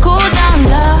 sinner, cool down,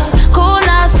 love. Cool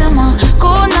now some more,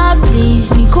 cool now,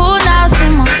 please me. Cool now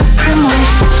some more, some more.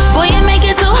 Boy, you make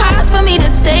it too hard for me to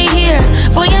stay here.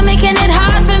 Boy, you're making it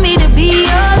hard for me to be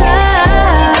your love.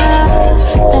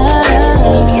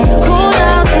 So cool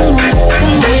down some more,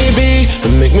 some more. Baby,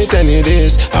 make me tell you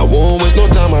this, I won't waste no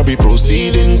time, I'll be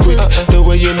proceeding quick. The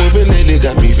way you're moving lately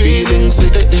got me feeling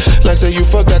sick. Like say you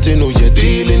forgot to know you're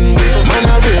dealing with. Man,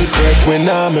 I real work when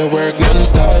I'm at work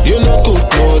non-stop. You no cook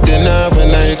no dinner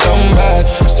when I come back.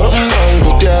 Something wrong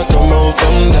with ya, come out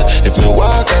from that. If me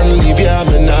walk and leave ya,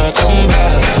 me not come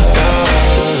back.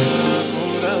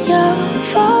 You're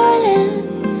falling,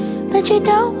 but you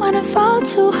don't wanna fall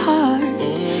too hard.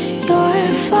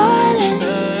 You're falling,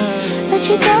 but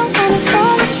you don't wanna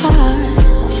fall apart.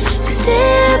 'Cause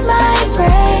it might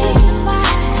break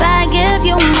if I give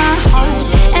you my heart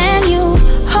and you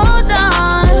hold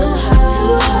on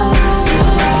too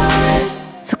hard.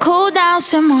 So cool down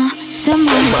some more, some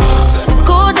more.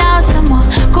 Cool down some more,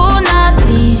 cool now,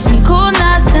 please me. Cool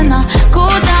now, sinner.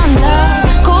 Cool down, love.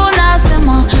 Cool now some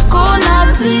more, cool now,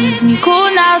 please me. Cool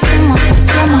now some more,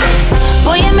 some more.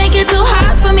 Boy, you make it too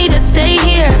hard for me to stay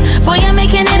here. Boy, you're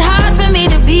making it hard for me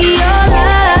to be your love.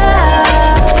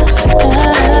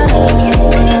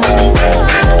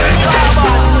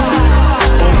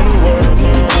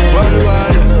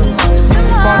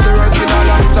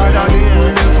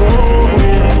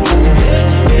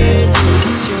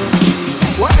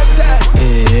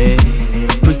 Hey,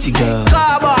 pretty girl,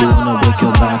 you wanna break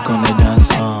your back on the dance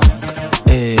song.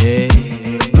 Hey,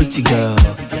 pretty girl,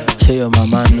 show your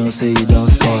mama know say you don't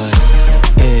spoil.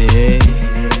 Hey,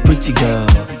 pretty girl,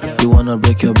 you wanna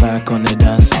break your back on the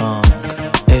dance song.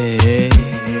 Hey,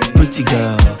 pretty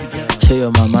girl, show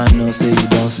your mama know say you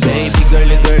don't spoil. Baby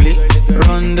girly, girly,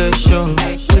 run the show.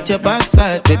 Put your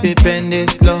backside, baby, bend it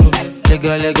slow.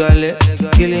 Legale, gale,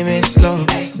 killing me slow.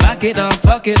 Back it up,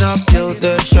 fuck it up, still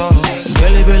the show.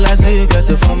 Girlie, realize how you got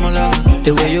the formula.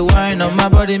 The way you whine on my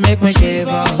body make me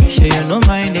shiver. Sure you no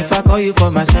mind if I call you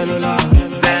for my cellular.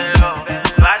 Bad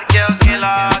girl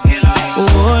killer, killer.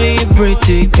 Oh, you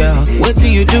pretty girl, what do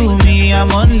you do me?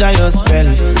 I'm under your spell.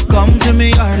 Come to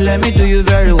me or let me do you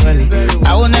very well.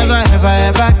 I will never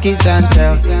ever kiss and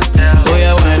tell. Oh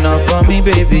yeah, wind up on me,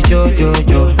 baby, jo.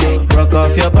 Rock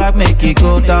off your back, make it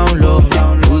go down low.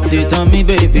 Put it on me,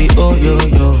 baby, oh yo.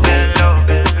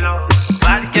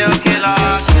 Bad girl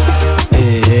killer.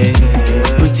 Hey,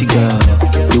 pretty girl,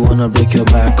 you wanna break your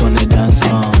back on the dance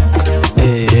song.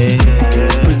 Hey,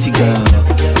 pretty girl,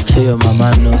 show your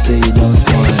mama know say you don't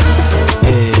spoil.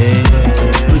 Hey,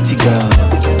 pretty girl,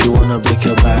 you wanna break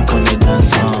your back on the dance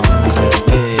song.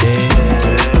 Hey,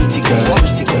 pretty girl.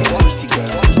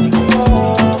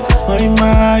 Oh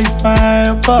my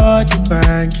fire body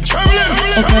banking.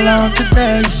 Okay, I want to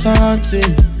tell you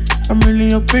something. I'm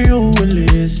really hoping you will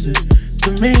listen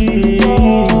to me.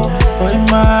 Oh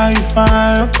my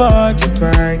fire body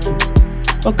banking.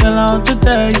 Okay, I want to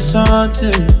tell you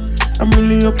something. I'm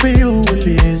really hoping you will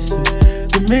listen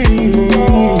to me.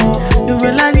 You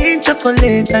will I need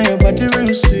chocolate and your body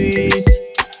real sweet.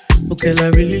 Okay, I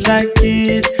really like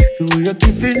it. The way you're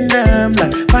giving them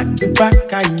like back to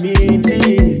back, I mean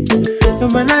it. You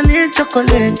will I need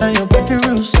chocolate and your body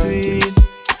real sweet.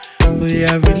 Oh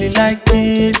yeah, I really like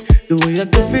it. The way you're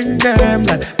giving them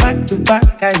like back to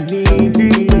back, I need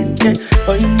it. Yeah.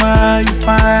 Oh, you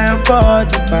fine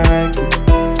body back.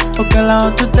 Okay, I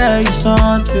want to tell you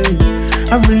something.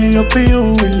 I'm really hoping you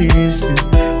will listen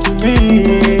to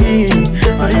me.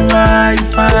 Oh, you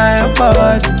fine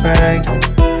body back.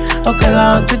 Okay, I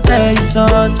want to tell you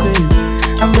something.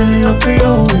 I'm really hoping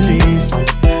you will listen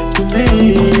to me.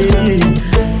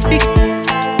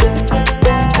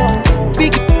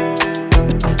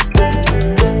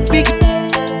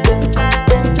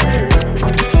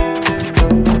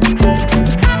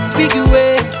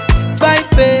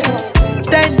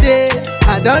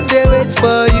 I don't dare wait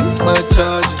for you, my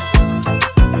charge.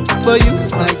 For you,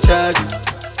 my charge.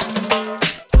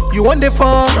 You want the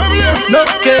phone? No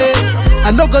case.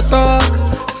 I no go talk.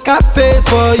 Scarface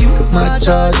for you, my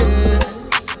charge.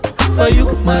 For you,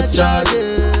 my charge.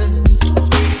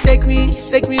 Take me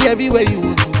everywhere you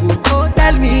want to go. Oh,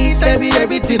 tell me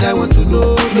everything I want to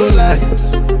know. No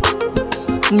lies.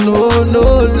 No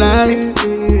lie.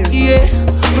 Yeah.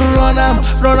 Run am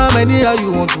anyhow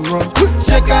you want to run.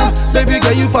 Shake am, baby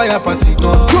girl you fire pass it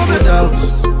gun.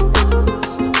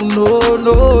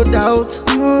 No doubt.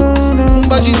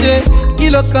 But you say,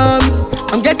 kilo come,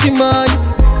 I'm getting money,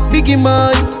 biggie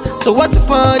money. So what's the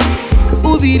fun?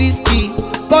 Who be risky?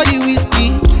 Body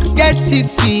whiskey, get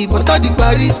tipsy, but all the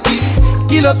bar risky.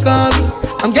 Kilo come,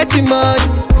 I'm getting money,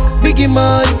 biggie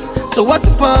money. So what's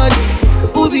the fun?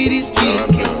 Who be risky?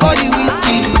 Body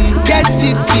whiskey, get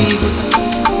tipsy.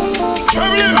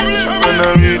 When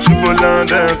I reach Poland,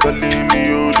 they're calling me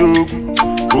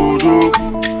Odogu.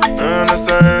 And as I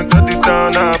enter the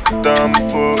town, I put down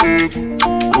for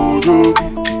Odogu.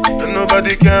 And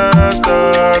nobody can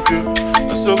stop you.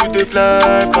 And so we they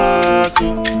fly past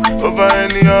you. Over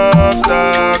any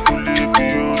obstacle, it be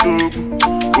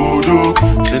Odogu.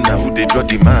 Say now who they draw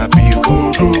the map, you.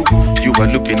 You are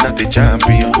looking at the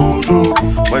champion.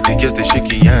 Why the girls they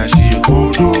shaking ass, you.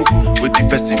 With the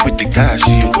person with the cash,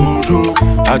 you.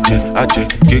 Aje,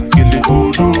 kekele.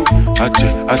 Aje,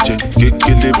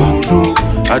 kekele.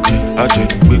 Aje,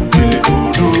 kekele.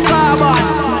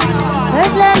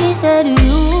 First let me say to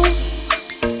you,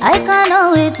 I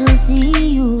cannot wait to see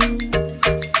you.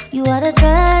 You are the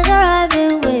treasure I've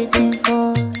been waiting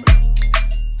for.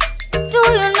 Do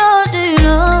you know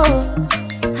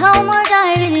how much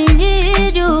I really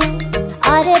need you?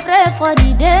 I dey pray for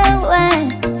the day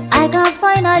when I can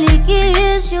finally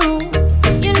kiss you.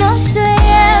 You know say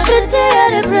every day I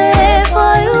dey pray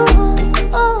for you.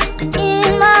 Oh,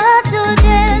 in my heart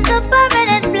today's a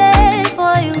permanent place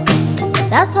for you.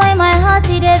 That's why my heart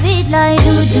it a beat like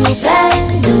do.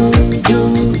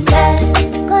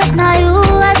 Cause now you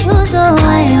I choose, so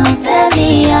I am fair,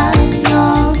 me I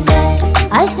am fair.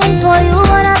 I sing for you,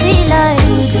 wanna be like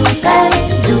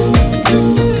do.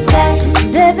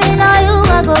 Baby now you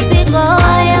I go big, oh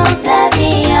I am fair,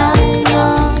 me I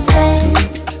am fair.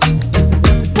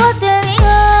 What there we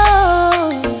go.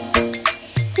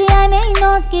 See I may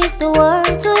not give the world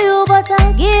to you, but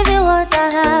I'll give you what I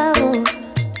have. Oh.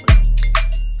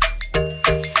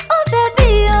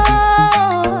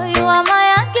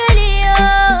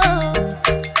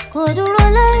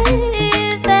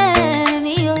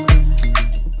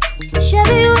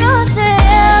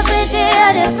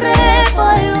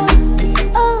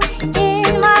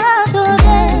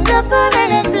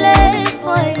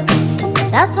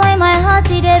 That's why my heart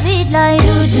it a beat like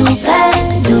do.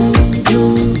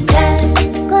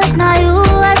 Cause now you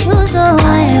I choose, so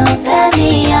I am fair,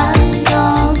 me I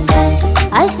am fair.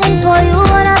 I sing for you,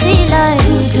 wanna be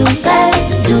like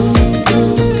do.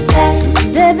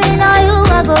 Baby now you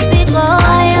I go big, oh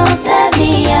I am fair,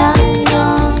 me I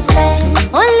am fair.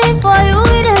 Only for you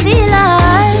it a be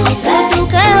like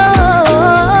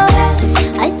oh.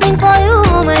 I sing for you,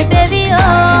 my baby, oh.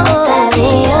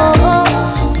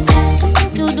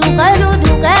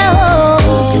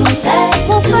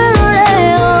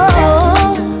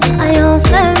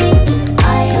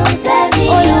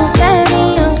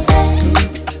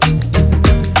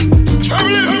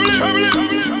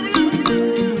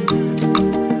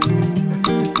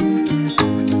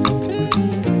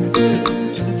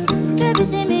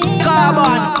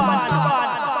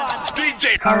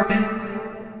 Carbon.